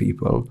value to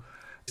people.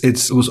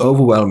 It was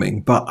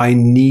overwhelming, but I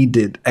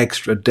needed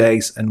extra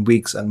days and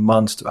weeks and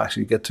months to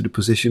actually get to the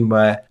position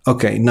where,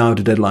 okay, now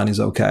the deadline is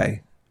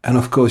okay. And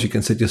of course you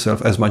can set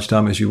yourself as much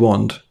time as you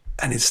want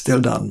and it's still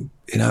done,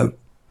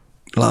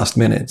 last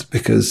minute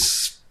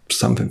because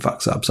something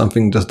fucks up,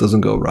 something just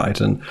doesn't go right.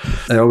 And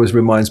it always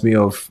reminds me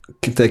of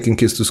taking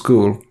kids to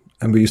school,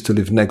 and we used to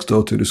live next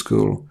door to the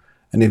school.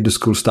 And if the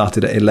school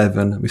started at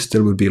 11, we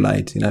still would be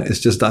late. It's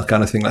just that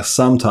kind of thing. Like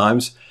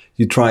sometimes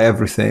you try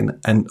everything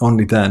and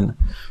only then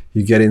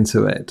you get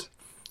into it.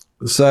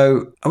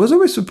 So I was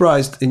always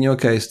surprised in your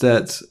case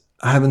that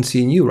I haven't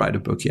seen you write a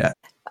book yet.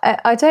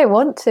 I don't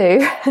want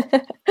to.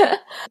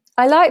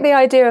 I like the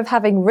idea of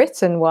having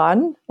written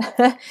one,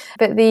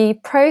 but the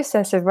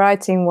process of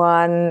writing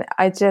one,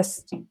 I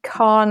just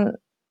can't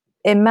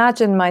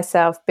imagine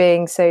myself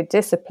being so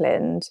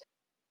disciplined.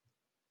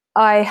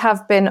 I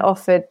have been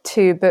offered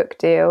 2 book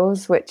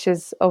deals, which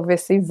is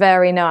obviously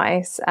very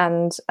nice.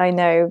 And I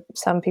know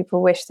some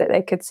people wish that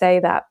they could say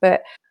that.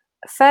 But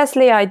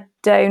firstly, I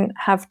don't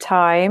have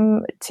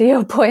time, to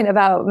your point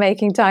about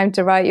making time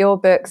to write your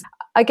books.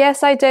 I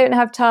guess I don't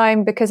have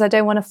time because I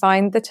don't want to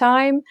find the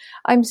time.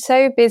 I'm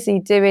so busy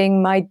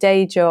doing my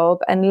day job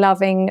and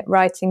loving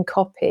writing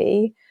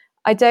copy.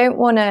 I don't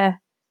want to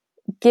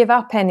give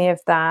up any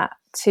of that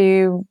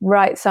to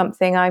write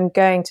something I'm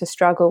going to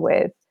struggle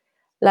with.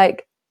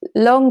 Like,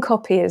 long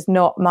copy is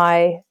not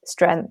my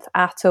strength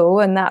at all,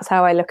 and that's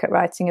how I look at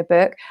writing a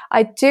book.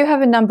 I do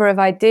have a number of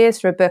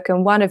ideas for a book,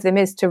 and one of them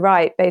is to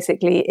write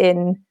basically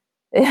in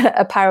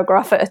a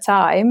paragraph at a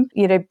time,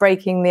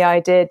 breaking the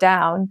idea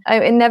down.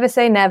 I never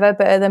say never,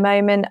 but at the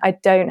moment I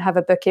don't have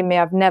a book in me.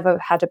 I've never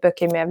had a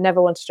book in me. I've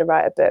never wanted to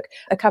write a book.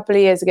 A couple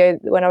of years ago,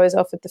 when I was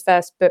offered the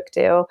first book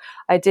deal,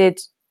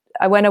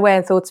 I went away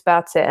and thought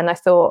about it, and I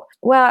thought,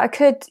 well, I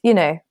could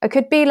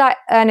be like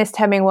Ernest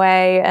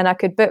Hemingway, and I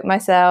could book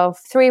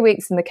myself 3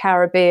 weeks in the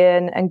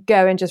Caribbean and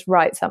go and just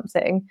write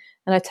something.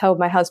 And I told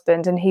my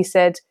husband, and he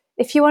said,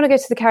 if you want to go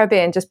to the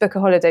Caribbean, just book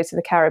a holiday to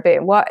the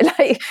Caribbean. What?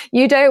 Like,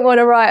 you don't want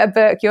to write a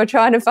book. You're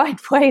trying to find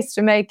ways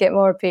to make it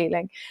more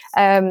appealing.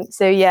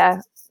 So yeah,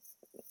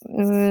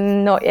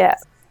 not yet.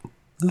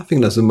 I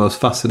think that's the most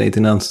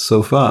fascinating answer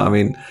so far. I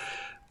mean,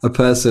 a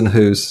person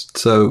who's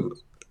so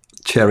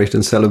cherished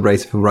and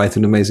celebrated for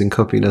writing amazing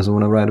copy doesn't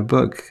want to write a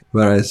book.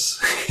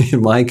 Whereas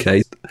in my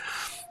case,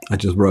 I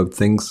just wrote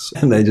things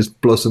and they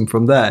just blossomed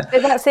from there.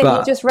 But that's it.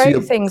 You just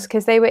wrote things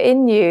because they were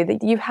in you,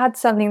 that you had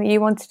something that you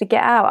wanted to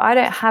get out. I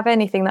don't have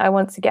anything that I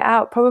want to get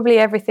out. Probably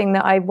everything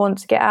that I want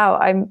to get out,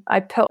 I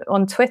put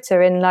on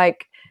Twitter in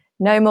like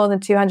no more than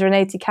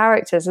 280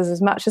 characters,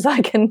 as much as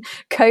I can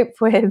cope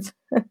with.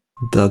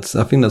 I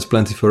think that's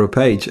plenty for a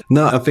page.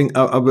 No, I think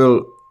I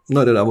will.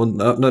 Not that I want.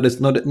 Not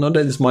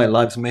that it's my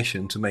life's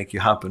mission to make you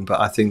happen, but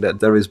I think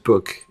that there is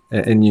book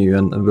in you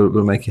and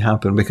will make you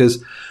happen.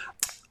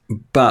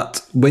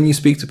 But when you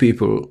speak to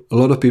people, a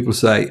lot of people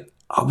say,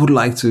 I would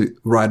like to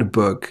write a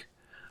book.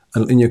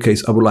 And in your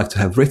case, I would like to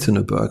have written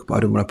a book, but I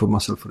don't want to put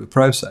myself through the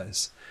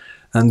process.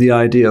 And the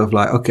idea of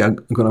like, okay, I'm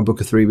going to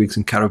book a 3 weeks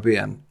in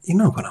Caribbean. You're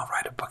not going to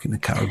write a book in the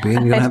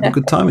Caribbean. You're going to have a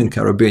good time in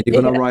Caribbean.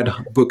 You're going to write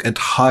a book at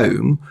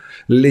home,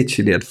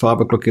 literally at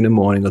 5 o'clock in the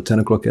morning or 10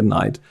 o'clock at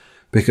night.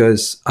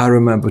 Because I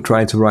remember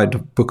trying to write the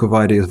Book of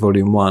Ideas,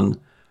 Volume 1,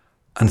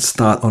 and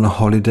start on a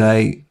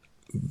holiday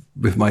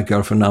with my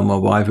girlfriend, now my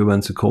wife. We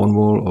went to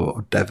Cornwall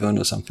or Devon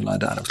or something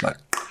like that. I was like,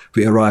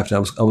 we arrived.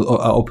 I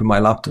opened my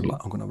laptop,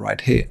 like, I'm going to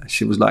write here.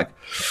 She was like,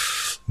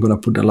 I'm going to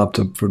put the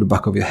laptop through the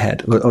back of your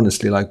head. But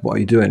honestly, like, what are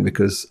you doing?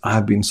 Because I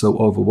have been so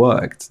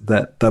overworked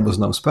that there was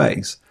no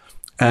space.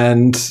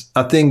 And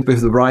I think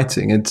with the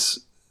writing,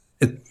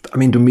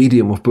 the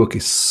medium of book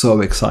is so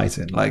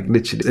exciting. Like,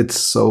 literally, it's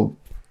so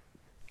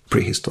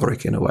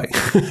prehistoric in a way.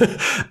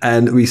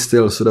 And we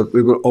still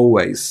we will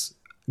always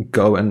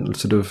go and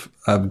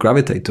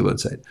gravitate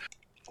towards it.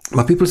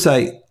 But people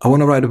say, I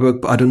want to write a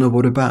book, but I don't know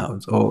what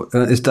about. Or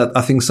is that,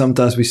 I think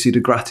sometimes we see the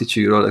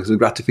gratitude or like the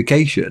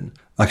gratification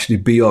actually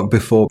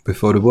before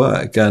the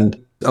work.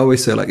 And I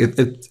always say, like, if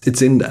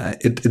it's in there,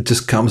 it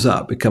just comes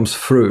up, it comes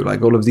through.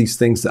 Like all of these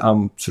things that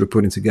I'm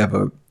putting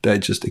together, they're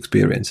just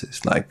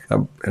experiences. Like,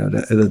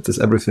 there's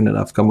everything that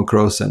I've come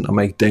across, and I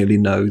make daily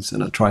notes,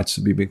 and I try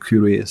to be a bit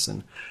curious.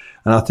 And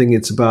I think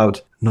it's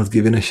about not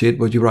giving a shit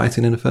what you're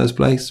writing in the first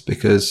place,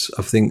 because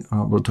I think,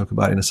 we'll talk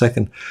about it in a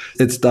second,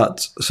 it's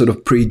that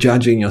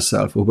prejudging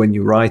yourself of when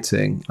you're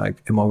writing,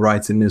 like, am I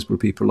writing this, will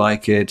people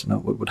like it,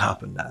 and what would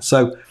happen there?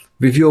 So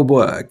with your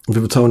work,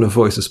 with the tone of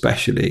voice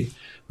especially,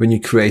 when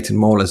you're creating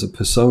more or less a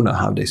persona,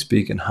 how they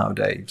speak and how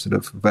they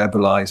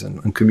verbalize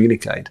and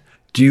communicate,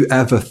 do you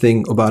ever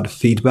think about the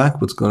feedback,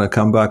 what's going to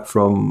come back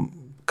from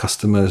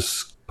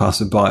customers,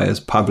 passerbyers,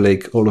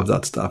 public, all of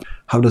that stuff?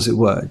 How does it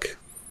work?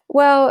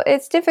 Well,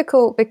 it's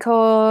difficult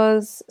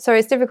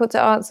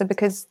to answer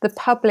because the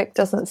public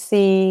doesn't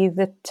see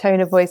the tone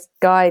of voice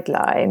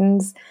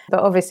guidelines, but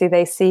obviously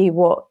they see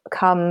what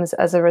comes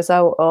as a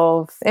result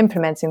of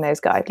implementing those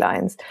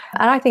guidelines.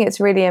 And I think it's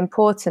really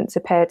important to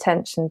pay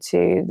attention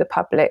to the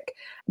public,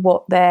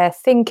 what they're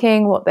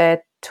thinking, what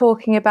they're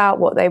talking about,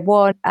 what they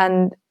want.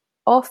 And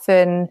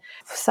often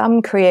for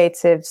some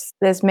creatives,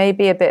 there's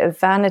maybe a bit of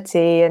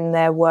vanity in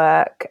their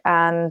work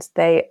and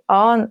they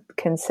aren't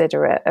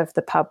considerate of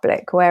the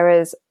public,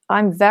 whereas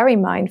I'm very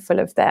mindful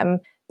of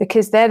them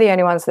because they're the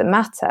only ones that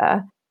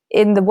matter.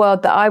 In the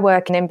world that I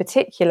work in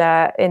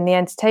particular, in the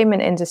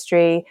entertainment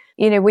industry,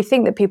 we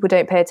think that people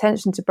don't pay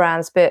attention to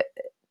brands, but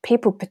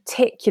people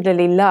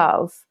particularly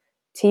love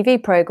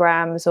TV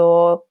programs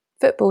or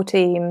football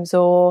teams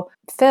or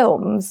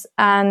films.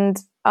 And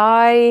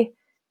I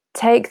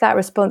take that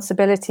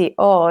responsibility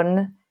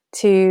on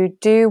to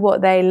do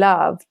what they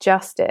love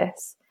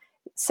justice.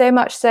 So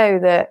much so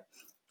that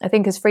I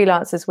think as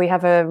freelancers, we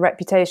have a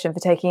reputation for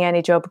taking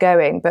any job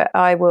going, but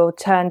I will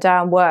turn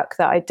down work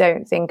that I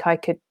don't think I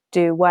could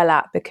do well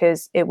at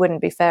because it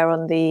wouldn't be fair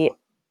on the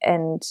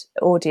end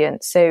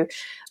audience. So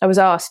I was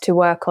asked to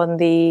work on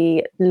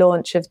the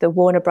launch of the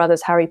Warner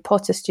Brothers Harry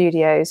Potter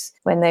studios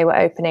when they were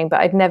opening, but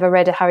I'd never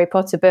read a Harry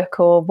Potter book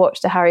or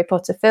watched a Harry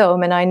Potter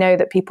film. And I know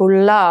that people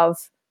love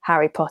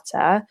Harry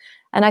Potter.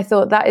 And I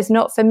thought that is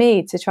not for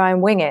me to try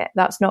and wing it.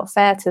 That's not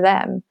fair to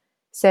them.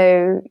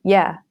 So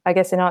yeah, I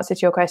guess in answer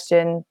to your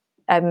question,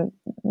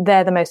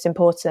 they're the most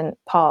important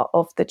part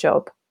of the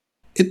job.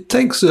 It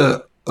takes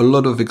a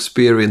lot of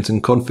experience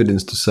and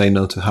confidence to say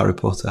no to Harry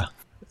Potter.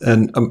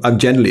 And I'm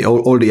generally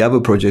all the other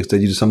projects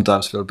that you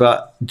sometimes feel.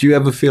 But do you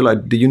ever feel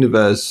like the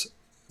universe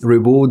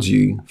rewards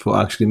you for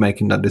actually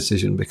making that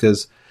decision?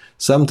 Because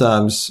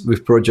sometimes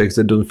with projects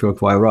that don't feel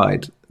quite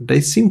right, they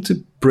seem to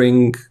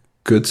bring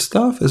good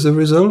stuff as a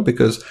result,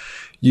 because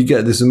you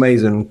get this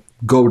amazing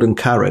golden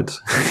carrot.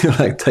 You're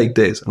like, take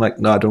this. I'm like,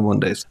 no, I don't want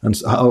this. And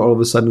so all of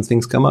a sudden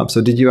things come up. So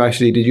did you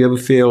ever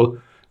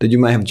feel that you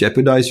might have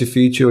jeopardized your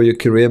future or your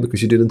career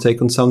because you didn't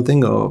take on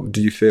something? Or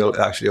do you feel it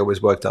actually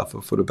always worked out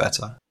for the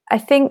better? I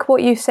think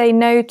what you say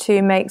no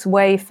to makes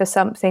way for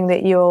something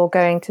that you're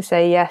going to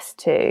say yes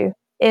to.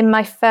 In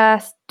my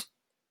first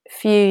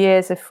few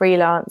years of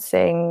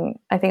freelancing,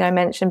 I think I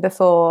mentioned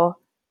before,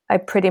 I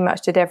pretty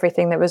much did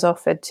everything that was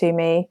offered to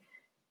me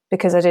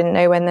because I didn't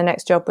know when the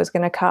next job was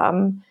going to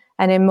come.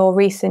 And in more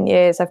recent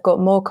years, I've got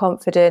more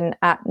confident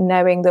at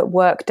knowing that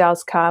work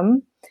does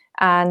come.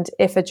 And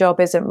if a job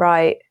isn't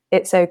right,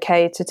 it's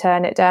okay to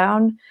turn it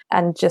down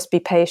and just be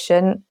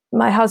patient.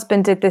 My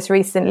husband did this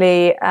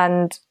recently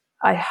and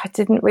I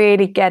didn't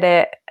really get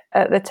it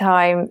at the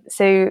time.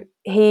 So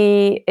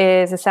he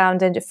is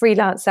a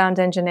freelance sound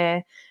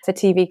engineer for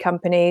TV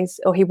companies,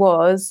 or he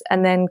was,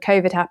 and then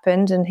COVID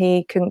happened and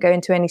he couldn't go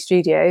into any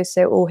studios.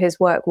 So all his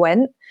work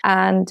went,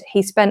 and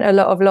he spent a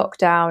lot of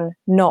lockdown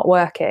not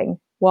working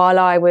while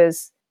I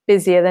was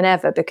busier than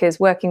ever, because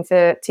working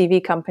for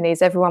TV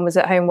companies, everyone was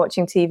at home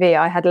watching TV.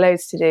 I had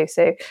loads to do.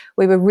 So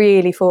we were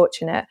really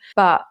fortunate.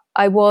 But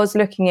I was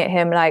looking at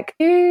him like,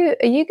 are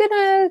you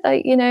going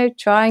to,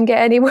 try and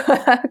get any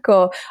work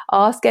or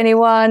ask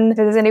anyone if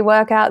there's any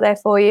work out there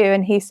for you?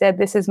 And he said,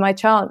 this is my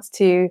chance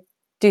to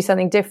do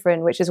something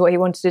different, which is what he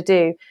wanted to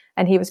do.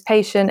 And he was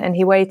patient and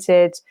he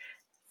waited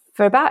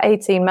for about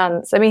 18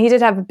 months. I mean, he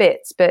did have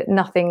bits, but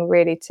nothing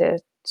really to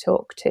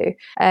talk to.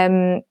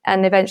 And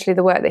eventually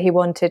the work that he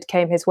wanted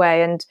came his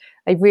way. And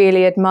I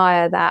really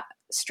admire that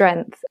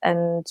strength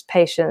and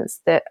patience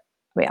that,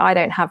 I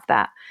don't have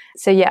that.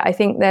 So yeah, I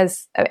think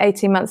there's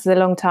 18 months is a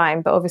long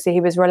time, but obviously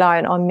he was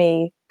reliant on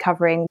me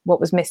covering what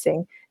was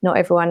missing. Not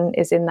everyone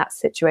is in that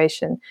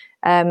situation.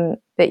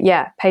 But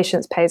yeah,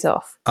 patience pays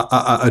off.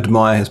 I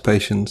admire his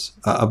patience.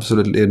 I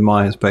absolutely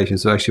admire his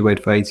patience. So I actually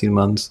wait for 18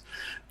 months.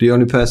 The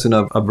only person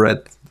I've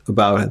read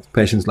about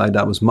patience like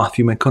that was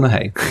Matthew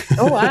McConaughey.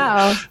 Oh,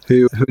 wow.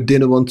 who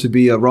didn't want to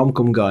be a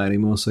rom-com guy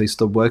anymore, so he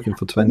stopped working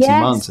for 20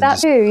 months.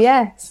 Yes, that too,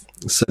 yes.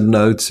 Said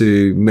no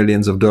to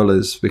millions of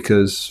dollars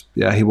because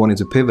he wanted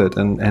to pivot,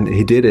 and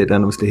he did it,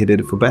 and obviously he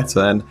did it for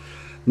better. And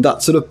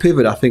that sort of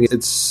pivot, I think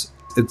it's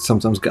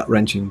sometimes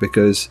gut-wrenching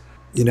because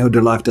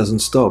the life doesn't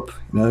stop,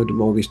 the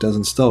mortgage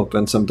doesn't stop,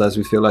 and sometimes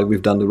we feel like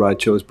we've done the right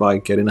choice by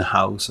getting a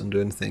house and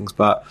doing things,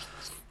 but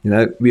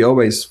we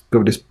always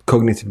got this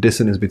cognitive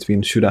dissonance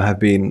between should I have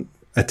been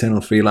eternal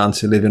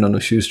freelancer living on a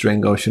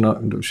shoestring, or should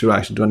I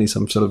actually do I need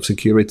some sort of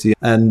security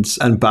and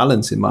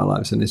balance in my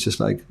life? And it's just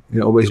like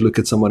always look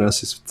at someone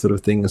else's sort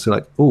of thing and say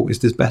like, oh, is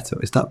this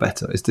better? Is that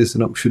better? Is this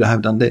should I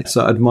have done this?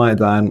 So I admire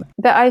that.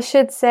 But I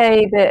should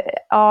say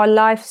that our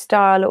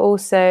lifestyle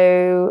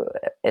also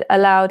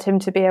allowed him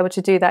to be able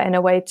to do that in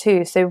a way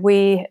too. So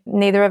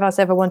neither of us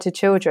ever wanted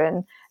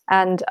children.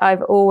 And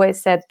I've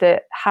always said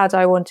that had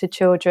I wanted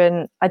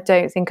children, I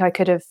don't think I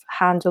could have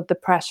handled the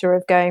pressure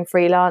of going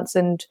freelance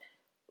and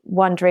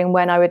wondering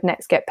when I would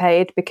next get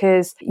paid,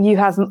 because you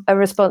have a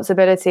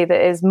responsibility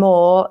that is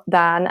more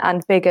than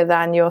and bigger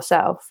than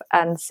yourself.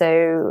 And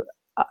so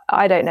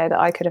I don't know that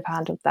I could have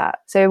handled that.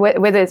 So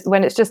when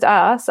it's just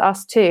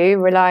us two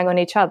relying on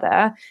each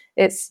other,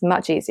 it's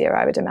much easier,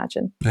 I would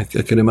imagine. I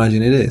can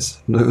imagine it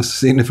is. I've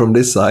seen it from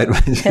this side,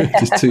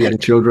 just two young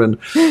children,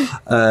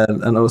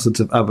 and also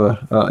to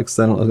other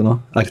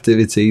external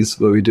activities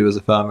what we do as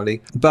a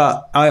family.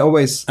 But I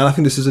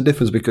think this is a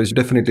difference because you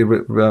definitely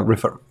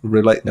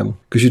relate them,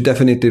 because you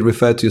definitely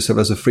refer to yourself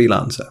as a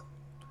freelancer.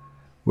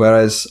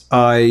 Whereas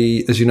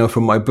as you know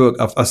from my book,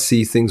 I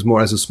see things more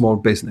as a small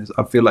business.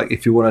 I feel like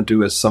if you want to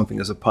do something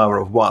as a power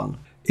of one,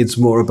 it's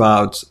more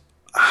about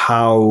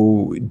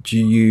how do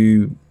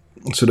you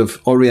sort of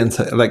orient,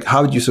 like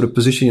how do you sort of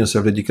position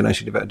yourself that you can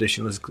actually have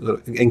additional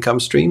income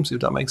streams,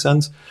 if that makes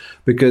sense?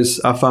 Because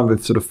I found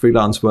with sort of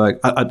freelance work,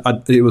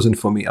 it wasn't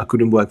for me. I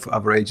couldn't work for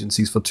other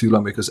agencies for too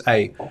long because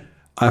I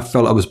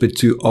felt I was a bit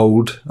too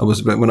old.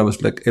 When I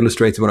was like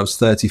illustrator when I was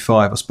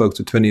 35, I spoke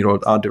to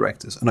 20-year-old art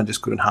directors and I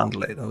just couldn't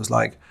handle it. I was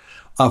like,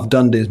 I've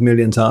done this a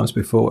million times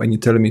before, and you're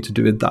telling me to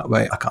do it that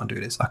way. I can't do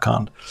this. I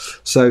can't.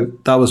 So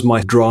that was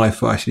my drive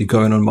for actually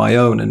going on my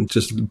own and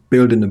just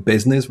building a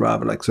business,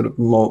 rather like sort of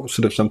more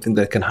sort of something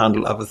that can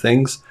handle other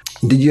things.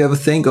 Did you ever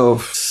think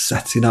of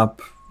setting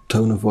up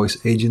tone of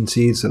voice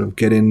agencies, sort of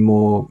getting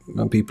more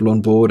people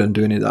on board and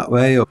doing it that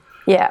way? Or?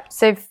 Yeah.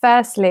 So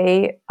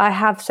firstly, I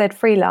have said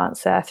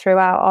freelancer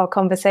throughout our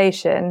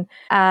conversation,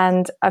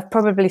 and I've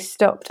probably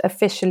stopped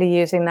officially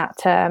using that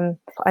term,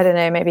 I don't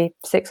know, maybe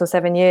 6 or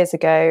 7 years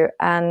ago,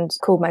 and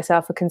called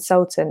myself a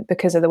consultant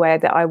because of the way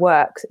that I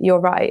work. You're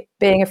right.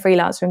 Being a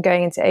freelancer and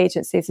going into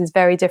agencies is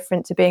very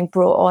different to being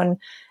brought on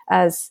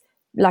as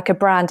like a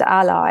brand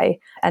ally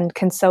and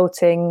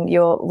consulting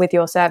with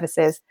your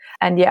services.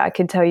 And yeah, I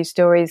can tell you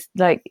stories,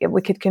 like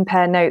we could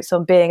compare notes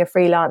on being a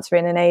freelancer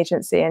in an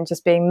agency and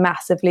just being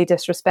massively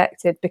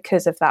disrespected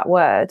because of that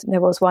word.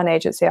 There was one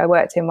agency I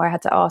worked in where I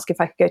had to ask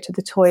if I could go to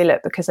the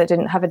toilet because I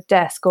didn't have a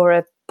desk or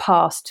a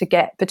pass to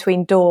get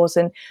between doors,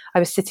 and I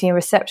was sitting in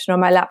reception on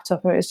my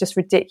laptop, and it was just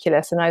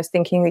ridiculous. And I was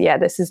thinking, yeah,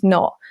 this is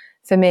not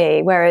for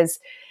me. Whereas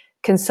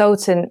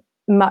consultant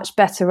much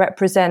better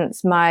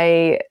represents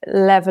my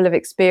level of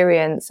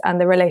experience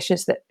and the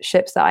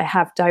relationships that I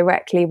have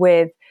directly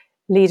with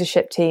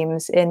leadership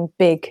teams in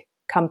big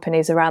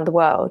companies around the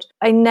world.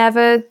 I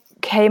never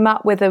came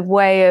up with a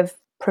way of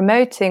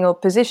promoting or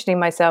positioning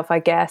myself, I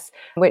guess,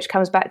 which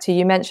comes back to,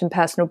 you mentioned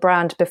personal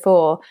brand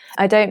before.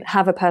 I don't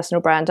have a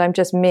personal brand. I'm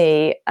just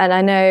me. And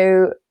I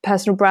know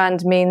personal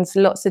brand means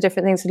lots of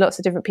different things to lots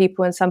of different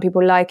people, and some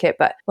people like it.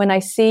 But when I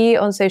see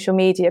on social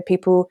media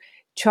people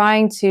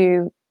trying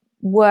to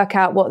work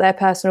out what their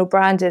personal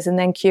brand is and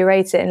then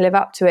curate it and live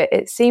up to it,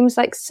 it seems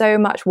like so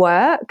much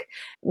work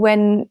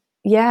when,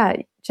 yeah,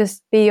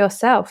 just be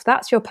yourself.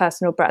 That's your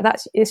personal brand.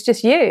 It's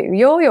just you.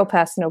 You're your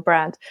personal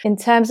brand. In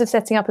terms of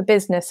setting up a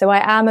business, so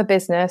I am a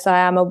business. I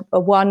am a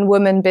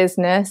one-woman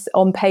business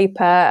on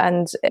paper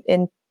and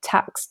in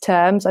tax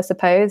terms, I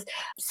suppose.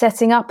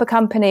 Setting up a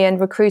company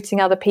and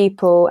recruiting other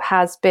people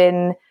has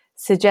been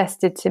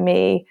suggested to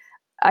me.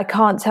 I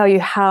can't tell you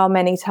how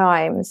many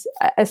times,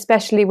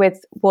 especially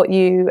with what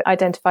you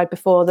identified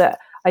before, that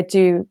I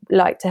do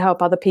like to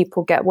help other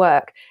people get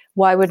work.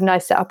 Why wouldn't I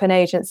set up an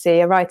agency,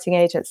 a writing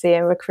agency,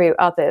 and recruit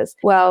others?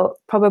 Well,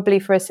 probably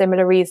for a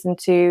similar reason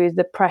to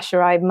the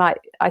pressure I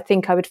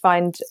think I would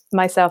find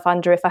myself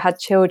under if I had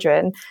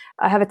children.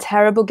 I have a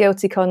terrible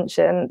guilty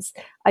conscience.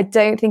 I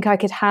don't think I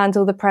could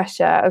handle the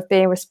pressure of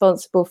being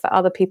responsible for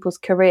other people's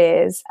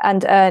careers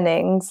and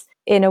earnings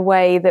in a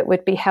way that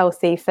would be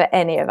healthy for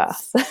any of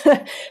us.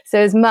 So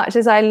as much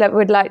as I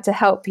would like to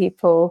help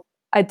people,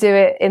 I do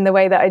it in the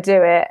way that I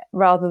do it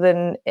rather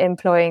than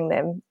employing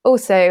them.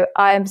 Also,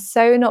 I am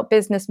so not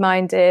business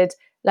minded.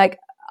 Like,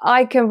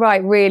 I can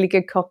write really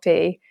good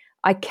copy.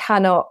 I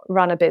cannot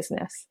run a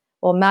business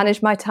or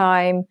manage my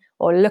time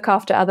or look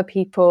after other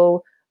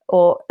people,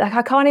 or like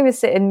I can't even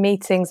sit in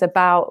meetings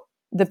about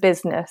the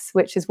business,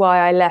 which is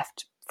why I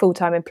left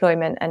full-time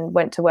employment and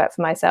went to work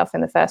for myself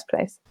in the first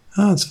place.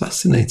 Oh, it's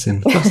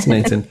fascinating.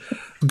 Fascinating.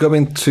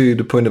 Going to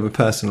the point of a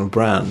personal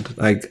brand,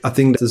 like I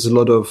think there's a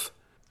lot of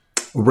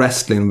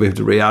wrestling with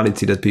the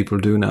reality that people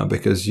do now,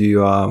 because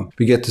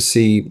we get to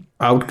see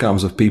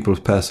outcomes of people's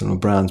personal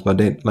brands, but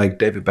like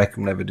David Beckham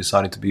never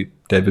decided to be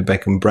David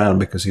Beckham brand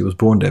because he was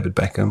born David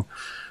Beckham,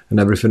 and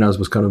everything else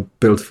was kind of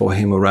built for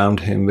him, around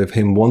him, with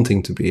him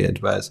wanting to be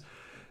it. Whereas,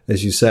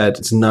 as you said,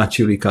 it's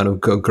naturally kind of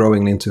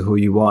growing into who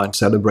you are and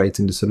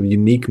celebrating the sort of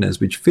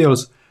uniqueness, which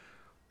feels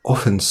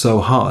often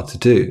so hard to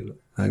do.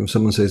 Like when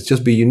someone says,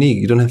 just be unique,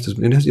 you don't have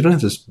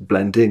to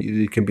blend in,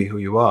 you can be who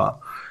you are.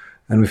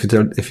 And if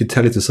you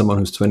tell it to someone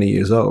who's 20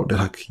 years old, they're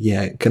like,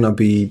 yeah, can I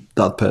be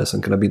that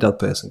person? Can I be that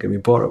person? Can we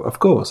borrow? Of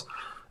course.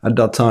 At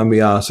that time, we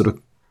are sort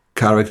of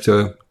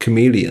character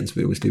chameleons.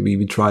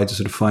 We try to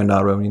sort of find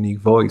our own unique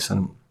voice,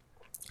 and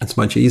it's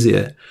much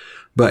easier.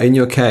 But in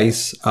your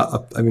case,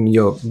 I mean,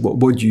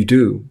 what you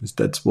do is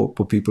that's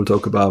what people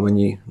talk about when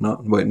you're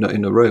not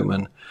in a room.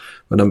 And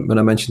when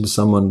I mentioned to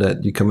someone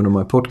that you're coming on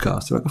my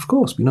podcast, they're like, of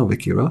course, we know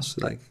Vikki Ross,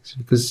 like,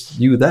 because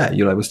you're there.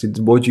 You're like,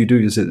 what you do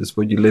is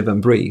what you live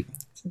and breathe.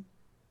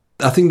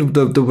 I think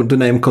the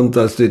name,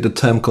 the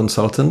term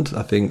consultant,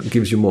 I think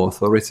gives you more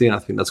authority, and I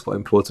think that's quite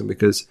important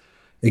because,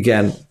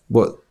 again,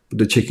 what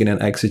the chicken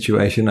and egg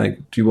situation, like,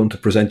 do you want to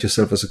present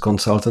yourself as a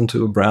consultant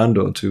to a brand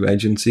or to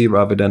agency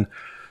rather than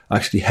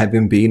actually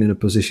having been in a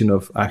position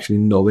of actually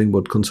knowing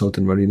what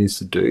consultant really needs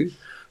to do?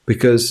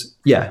 Because,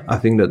 yeah, I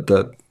think that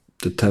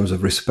the terms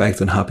of respect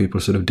and how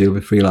people sort of deal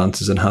with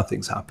freelancers and how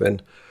things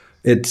happen,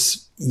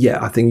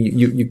 I think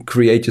you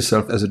create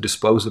yourself as a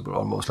disposable,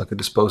 almost like a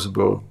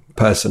disposable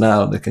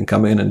personnel that can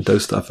come in and do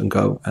stuff and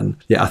go. And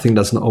yeah, I think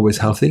that's not always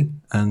healthy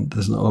and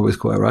that's not always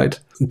quite right.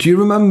 Do you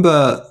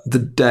remember the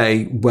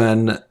day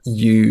when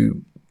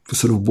you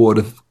sort of wore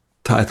the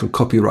title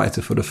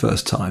copywriter for the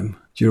first time?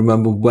 Do you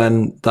remember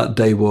when that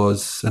day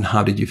was and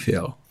how did you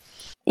feel?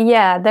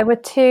 Yeah, there were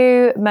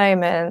two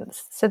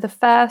moments. So the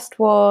first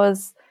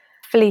was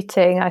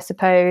fleeting, I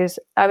suppose.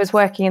 I was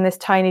working in this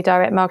tiny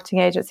direct marketing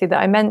agency that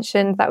I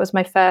mentioned. That was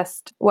my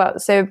first. Well,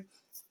 so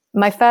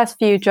My first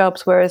few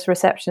jobs were as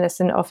receptionists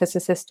and office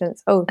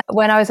assistants. Oh,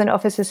 when I was an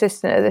office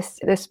assistant at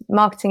this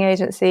marketing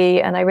agency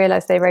and I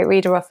realized they wrote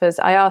reader offers,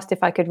 I asked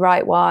if I could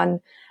write one.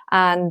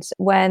 And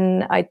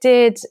when I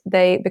did,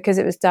 because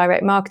it was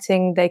direct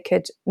marketing, they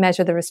could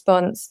measure the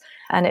response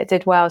and it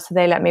did well. So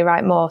they let me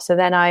write more. So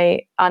then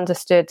I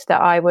understood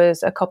that I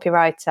was a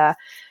copywriter.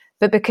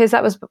 But because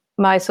that was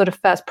my sort of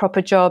first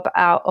proper job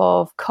out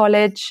of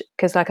college,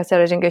 because like I said,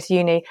 I didn't go to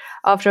uni,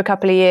 after a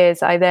couple of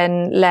years, I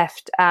then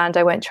left and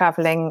I went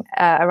traveling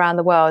around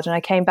the world. And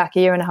I came back a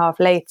year and a half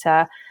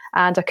later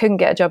and I couldn't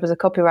get a job as a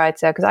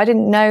copywriter because I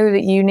didn't know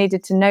that you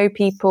needed to know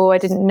people. I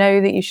didn't know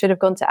that you should have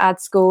gone to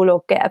ad school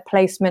or get a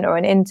placement or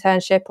an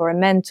internship or a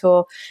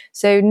mentor.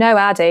 So no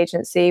ad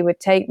agency would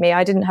take me.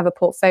 I didn't have a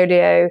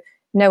portfolio.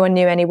 No one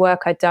knew any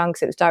work I'd done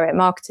because it was direct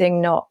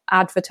marketing, not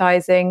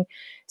advertising.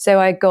 So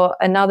I got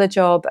another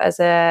job as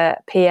a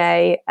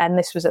PA, and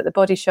this was at the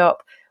Body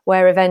Shop,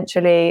 where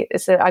eventually,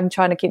 so I'm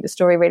trying to keep the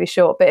story really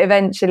short, but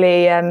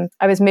eventually I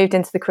was moved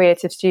into the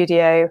creative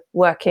studio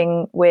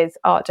working with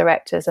art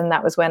directors, and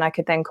that was when I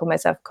could then call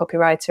myself a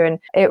copywriter.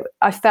 And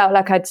I felt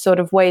like I'd sort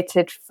of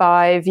waited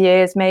 5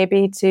 years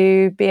maybe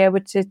to be able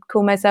to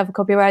call myself a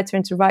copywriter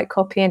and to write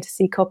copy and to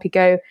see copy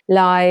go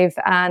live,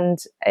 and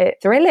it's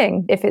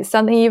thrilling. If it's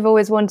something you've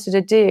always wanted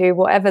to do,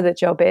 whatever the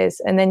job is,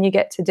 and then you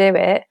get to do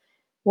it,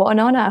 what an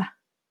honor.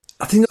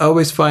 I think I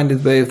always find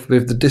it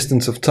with the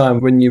distance of time,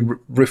 when you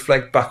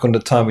reflect back on the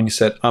time when you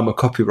said, I'm a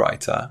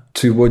copywriter,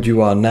 to what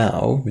you are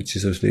now, which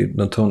is obviously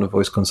not tone of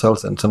voice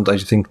consultant.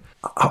 Sometimes you think,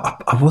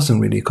 I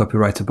wasn't really a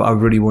copywriter, but I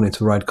really wanted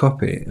to write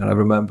copy. And I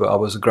remember I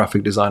was a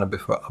graphic designer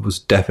before. I was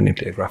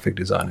definitely a graphic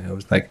designer. I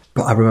was like,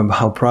 but I remember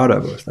how proud I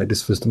was. Like,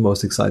 this was the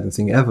most exciting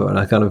thing ever. And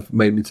I kind of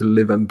made me to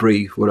live and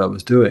breathe what I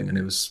was doing. And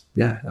it was,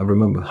 I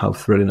remember how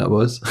thrilling that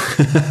was.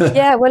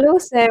 Yeah, well,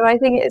 also, I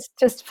think it's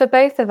just for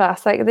both of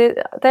us, like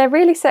they're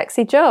really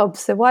sexy jobs.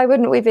 So why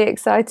wouldn't we be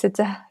excited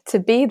to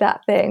be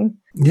that thing?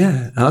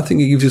 Yeah, and I think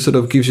it gives you sort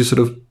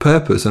of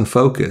purpose and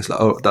focus. Like,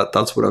 oh,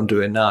 that's what I'm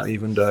doing now,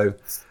 even though,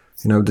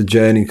 the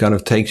journey kind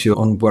of takes you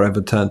on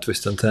wherever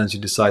twists and turns you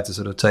decide to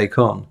sort of take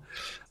on.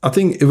 I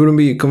think it wouldn't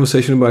be a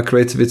conversation about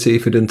creativity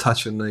if we didn't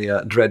touch on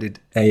the dreaded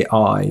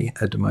AI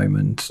at the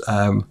moment.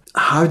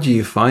 How do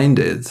you find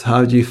it?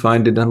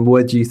 And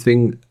what do you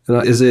think?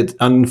 Is it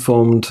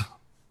uninformed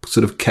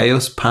sort of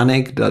chaos,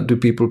 panic? Do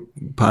people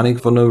panic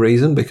for no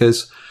reason?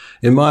 Because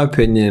in my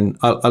opinion,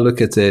 I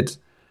look at it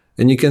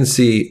and you can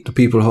see the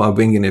people who are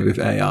winging it with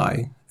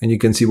AI, and you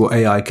can see what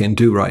AI can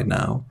do right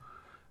now.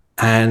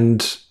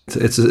 And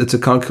it's a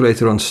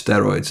calculator on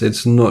steroids.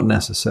 It's not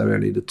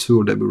necessarily the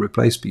tool that will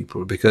replace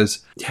people,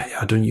 because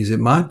I don't use it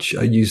much.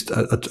 I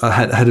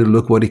had a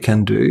look what it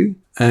can do,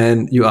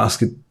 and you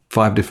ask it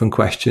 5 different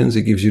questions.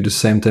 It gives you the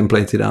same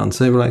templated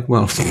answer. We're like,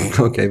 well,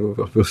 okay,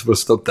 we'll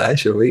stop there,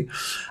 shall we?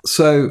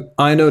 So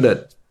I know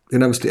that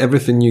obviously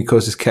everything new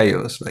causes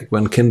chaos. Like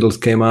when Kindles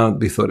came out,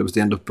 we thought it was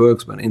the end of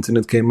books. When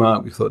internet came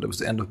out, we thought it was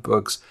the end of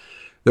books.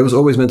 There was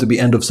always meant to be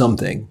end of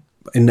something.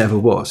 It never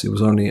was. It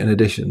was only an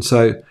addition.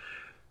 So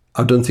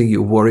I don't think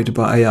you're worried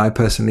about AI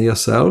personally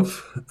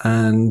yourself.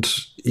 And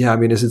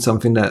is it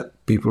something that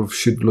people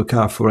should look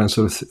out for, and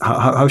sort of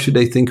how should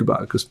they think about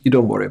it? Because you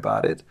don't worry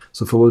about it.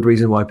 So for what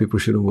reason why people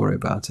shouldn't worry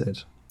about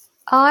it?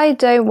 I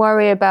don't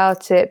worry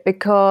about it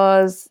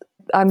because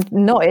I'm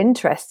not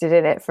interested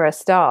in it for a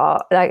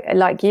start.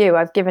 Like you,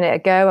 I've given it a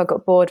go. I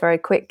got bored very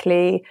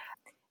quickly.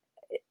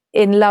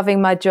 In loving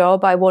my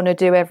job, I want to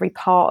do every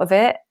part of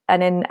it.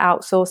 And in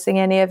outsourcing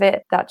any of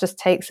it, that just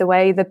takes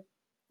away the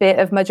bit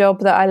of my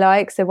job that I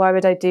like. So why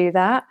would I do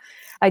that?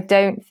 I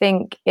don't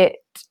think it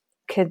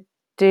could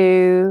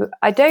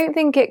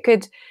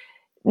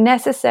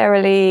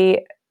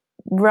necessarily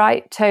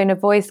write tone of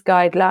voice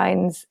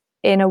guidelines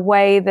in a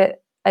way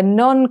that a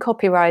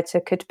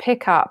non-copywriter could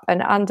pick up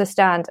and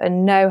understand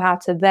and know how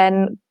to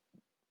then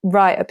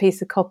write a piece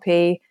of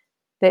copy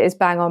that is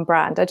bang on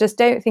brand. I just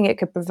don't think it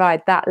could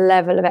provide that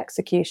level of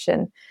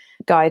execution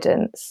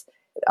guidance.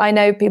 I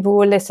know people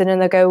will listen and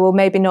they'll go, well,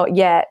 maybe not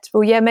yet.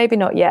 Well, yeah, maybe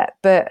not yet.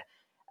 But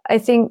I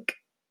think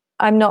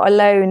I'm not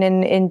alone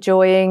in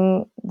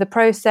enjoying the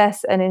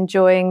process and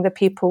enjoying the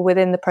people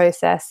within the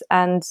process.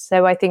 And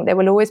so I think there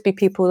will always be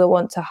people that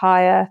want to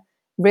hire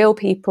real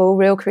people,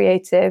 real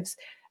creatives,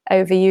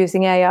 over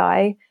using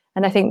AI.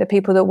 And I think the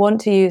people that want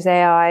to use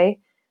AI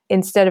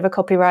instead of a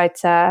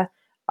copywriter,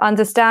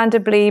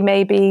 understandably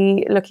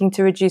maybe looking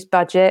to reduce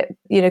budget,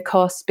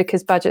 costs,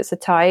 because budgets are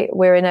tight.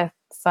 We're in a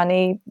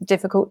funny,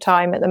 difficult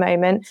time at the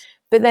moment,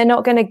 but they're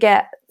not going to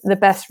get the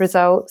best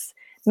results.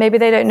 Maybe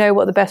they don't know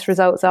what the best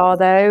results are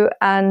though,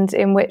 and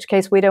in which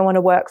case we don't want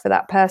to work for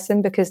that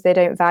person because they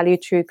don't value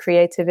true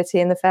creativity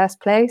in the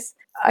first place.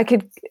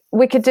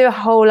 We could do a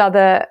whole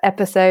other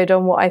episode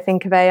on what I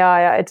think of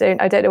AI. I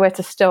don't know where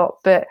to stop,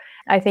 but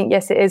I think,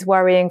 yes, it is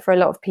worrying for a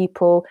lot of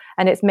people,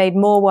 and it's made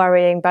more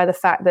worrying by the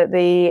fact that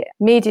the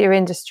media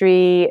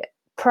industry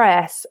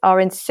press are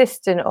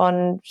insistent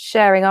on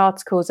sharing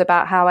articles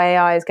about how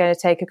AI is going to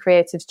take a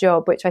creative's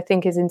job, which I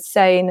think is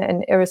insane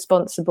and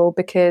irresponsible,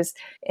 because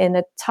in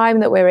the time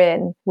that we're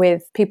in,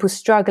 with people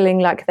struggling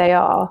like they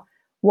are,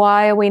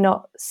 why are we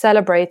not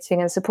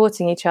celebrating and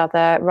supporting each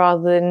other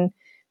rather than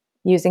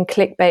using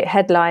clickbait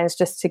headlines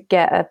just to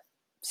get a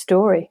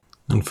story?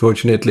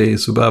 Unfortunately,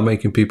 it's about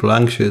making people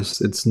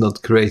anxious. It's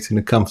not creating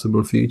a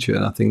comfortable future.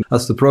 And I think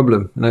that's the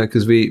problem,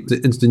 because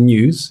it's the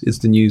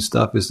news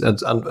stuff,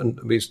 and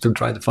we're still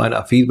trying to find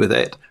our feet with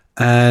it.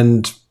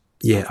 And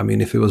yeah, I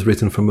mean, if it was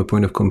written from a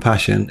point of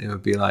compassion, it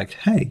would be like,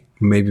 hey,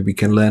 maybe we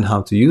can learn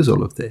how to use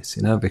all of this,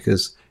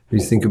 because if you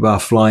think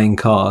about flying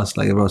cars,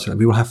 like everyone's saying,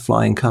 we will have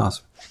flying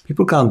cars.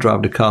 People can't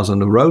drive the cars on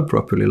the road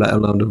properly, let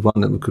alone the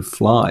one that could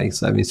fly.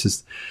 So I mean,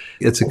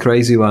 it's a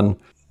crazy one.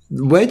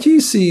 Where do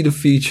you see the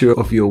future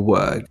of your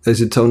work? Is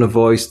it tone of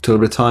voice till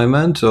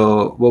retirement,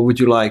 or what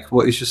would you like?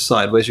 What is your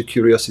side? Where's your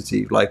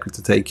curiosity likely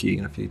to take you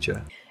in the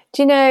future?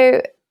 Do you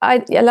know,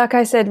 like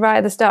I said right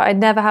at the start, I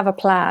never have a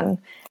plan.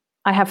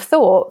 I have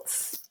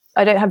thoughts.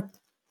 I don't have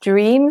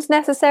dreams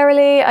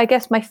necessarily. I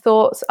guess my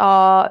thoughts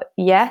are,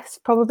 yes,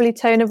 probably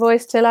tone of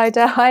voice till I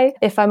die,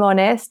 if I'm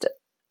honest.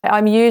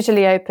 I'm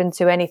usually open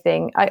to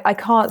anything. I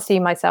can't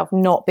see myself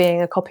not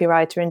being a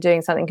copywriter and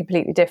doing something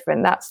completely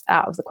different. That's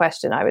out of the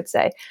question, I would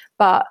say.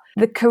 But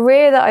the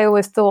career that I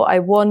always thought I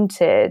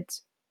wanted,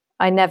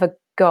 I never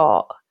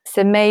got.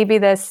 So maybe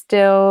there's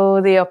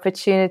still the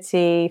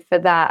opportunity for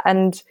that.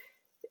 And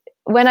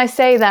when I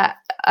say that,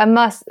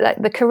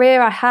 the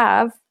career I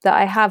have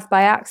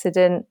by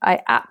accident,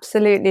 I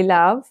absolutely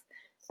love.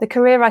 The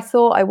career I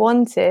thought I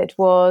wanted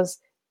was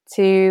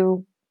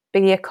to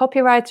be a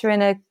copywriter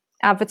in a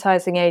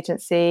advertising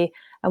agency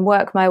and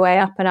work my way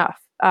up and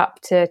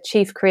up to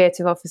chief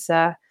creative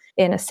officer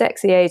in a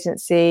sexy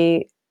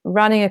agency,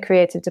 running a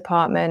creative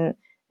department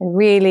and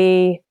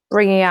really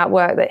bringing out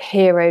work that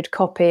heroed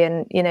copy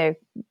and,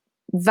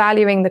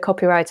 valuing the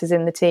copywriters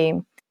in the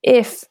team.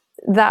 If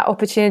that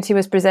opportunity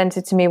was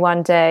presented to me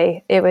one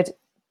day, it would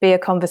be a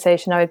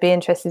conversation I would be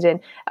interested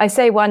in. I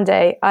say one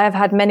day, I have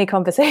had many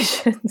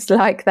conversations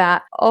like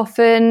that.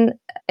 Often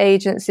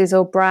agencies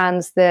or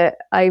brands that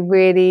I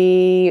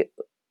really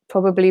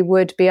probably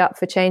would be up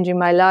for changing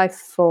my life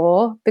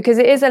for, because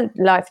it is a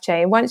life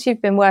change. Once you've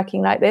been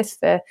working like this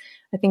for,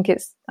 I think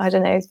it's,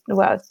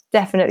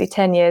 definitely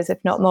 10 years, if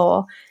not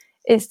more,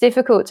 it's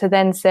difficult to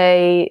then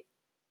say,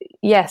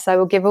 yes, I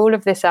will give all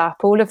of this up,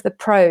 all of the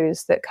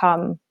pros that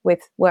come with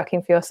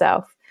working for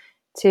yourself,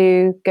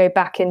 to go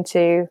back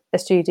into a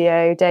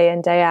studio day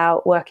in, day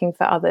out, working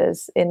for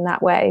others in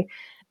that way.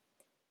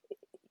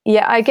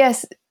 Yeah, I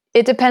guess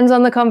it depends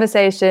on the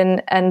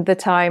conversation and the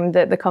time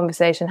that the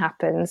conversation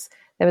happens.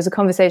 There was a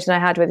conversation I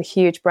had with a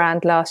huge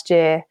brand last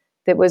year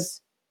that was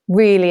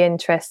really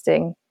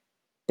interesting,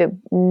 but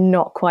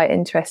not quite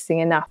interesting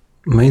enough.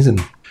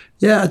 Amazing.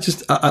 Yeah,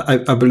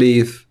 I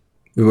believe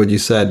what you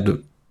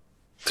said,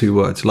 2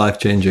 words,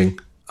 life-changing.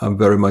 I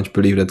very much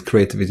believe that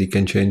creativity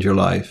can change your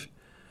life.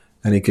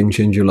 And it can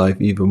change your life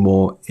even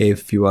more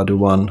if you are the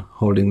one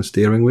holding the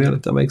steering wheel,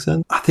 if that makes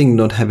sense. I think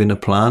not having a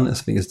plan, I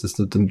think, is just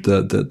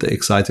the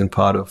exciting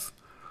part of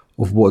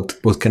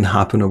what can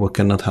happen or what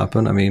cannot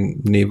happen. I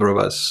mean, neither of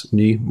us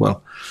knew,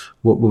 what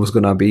was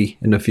going to be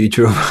in the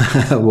future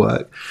of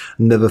work.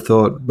 Never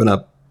thought, when I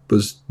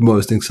was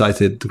most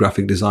excited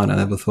graphic design, I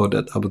never thought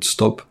that I would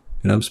stop,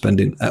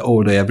 spending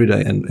all day, every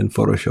day in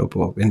Photoshop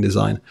or in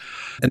design.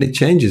 And it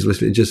changes,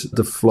 literally, just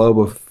the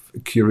flow of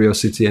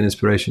curiosity and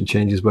inspiration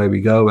changes where we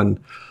go. And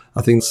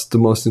I think it's the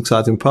most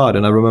exciting part.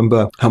 And I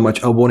remember how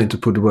much I wanted to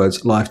put the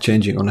words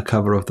life-changing on the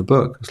cover of the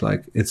book. It's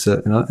like,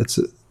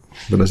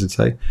 what does it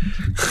say?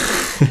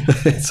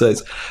 It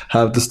says,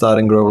 how to start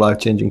and grow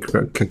life-changing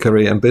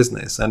career and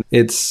business. And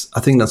I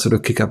think that sort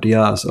of kick up the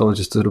ass, or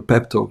just a sort of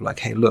pep talk, like,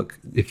 hey, look,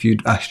 if you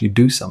actually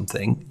do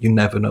something, you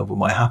never know what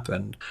might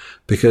happen.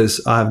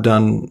 Because I've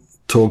done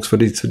talks for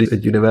these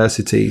at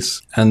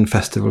universities and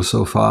festivals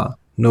so far.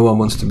 No one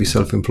wants to be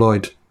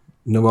self-employed.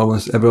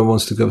 Everyone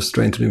wants to go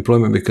straight into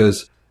employment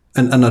because,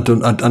 and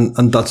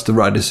that's the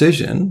right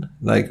decision,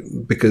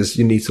 because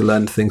you need to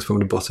learn things from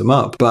the bottom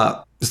up.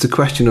 But it's the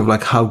question of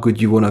how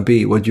good you want to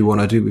be, what you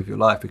want to do with your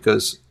life,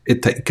 because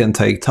it can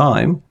take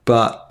time.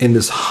 But in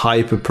this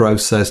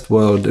hyper-processed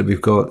world that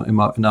we've got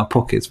in our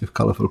pockets with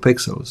colorful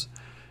pixels,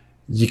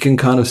 you can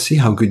kind of see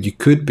how good you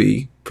could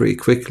be pretty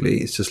quickly.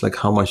 It's just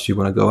how much you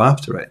want to go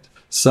after it.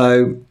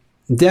 So,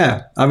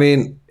 yeah, I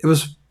mean, it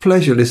was a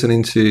pleasure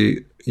listening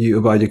to you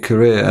about your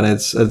career, and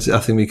it's I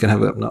think we can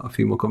have a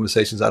few more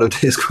conversations out of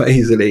this quite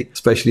easily,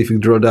 especially if we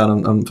draw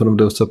down on some of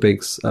those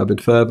topics a bit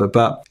further.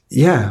 But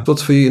yeah,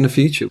 what's for you in the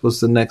future? What's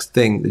the next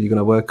thing that you're going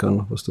to work on?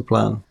 What's the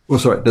plan? Well,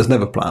 sorry, there's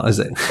never a plan, is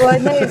it? Well,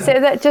 no, so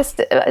that just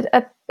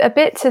a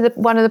bit to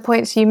one of the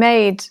points you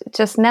made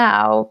just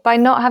now. By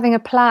not having a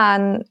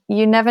plan,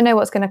 you never know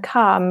what's going to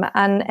come,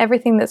 and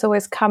everything that's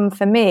always come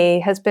for me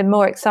has been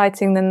more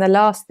exciting than the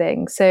last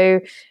thing.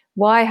 So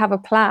why have a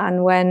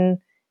plan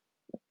when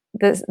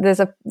there's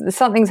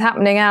something's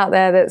happening out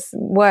there that's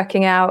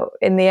working out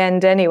in the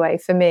end anyway,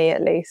 for me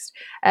at least.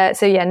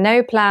 So yeah,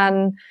 no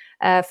plan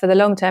for the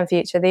long-term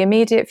future. The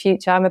immediate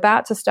future, I'm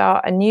about to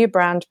start a new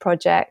brand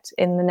project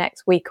in the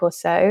next week or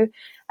so.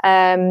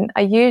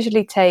 I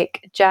usually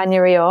take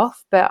January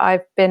off, but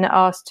I've been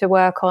asked to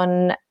work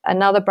on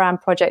another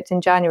brand project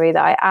in January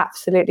that I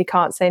absolutely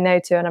can't say no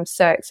to, and I'm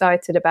so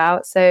excited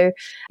about. So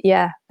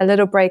yeah, a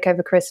little break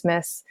over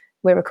Christmas.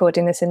 We're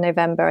recording this in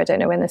November. I don't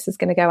know when this is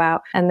going to go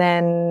out. And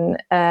then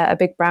a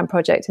big brand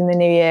project in the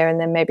new year, and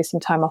then maybe some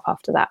time off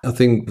after that. I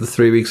think the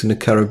 3 weeks in the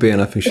Caribbean,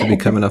 I think, should be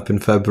coming up in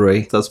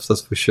February. That's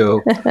for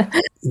sure.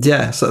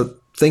 Yeah, so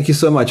thank you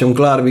so much. I'm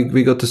glad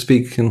we got to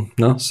speak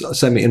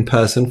semi in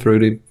person through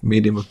the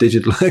medium of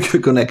digital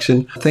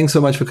connection. Thanks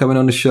so much for coming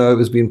on the show.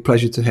 It's been a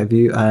pleasure to have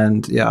you.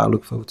 And yeah, I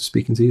look forward to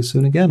speaking to you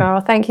soon again.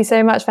 Oh, thank you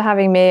so much for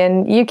having me.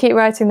 And you keep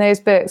writing those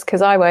books,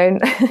 because I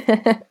won't.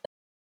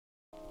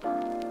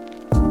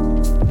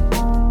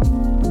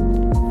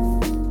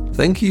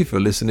 Thank you for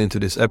listening to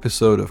this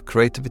episode of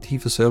Creativity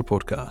for Sale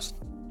podcast.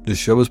 The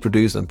show was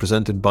produced and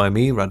presented by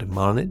me, Radin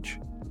Marnich.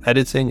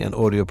 Editing and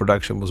audio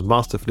production was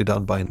masterfully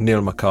done by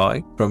Neil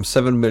Mackay from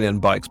 7 Million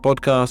Bikes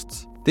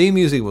Podcasts. Theme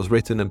music was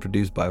written and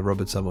produced by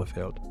Robert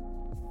Summerfield.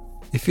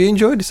 If you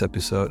enjoyed this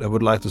episode and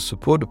would like to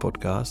support the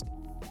podcast,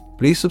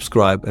 please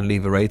subscribe and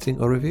leave a rating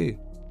or review.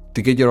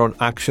 To get your own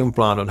action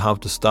plan on how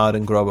to start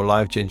and grow a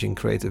life-changing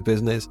creative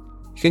business,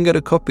 you can get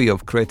a copy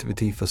of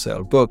Creativity for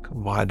Sale book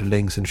via the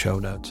links in show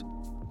notes.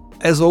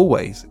 As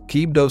always,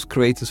 keep those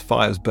creative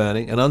fires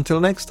burning, and until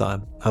next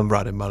time, I'm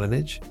Radin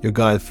Marnich, your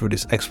guide through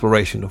this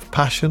exploration of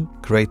passion,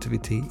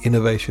 creativity,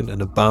 innovation, and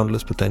the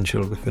boundless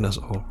potential within us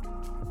all.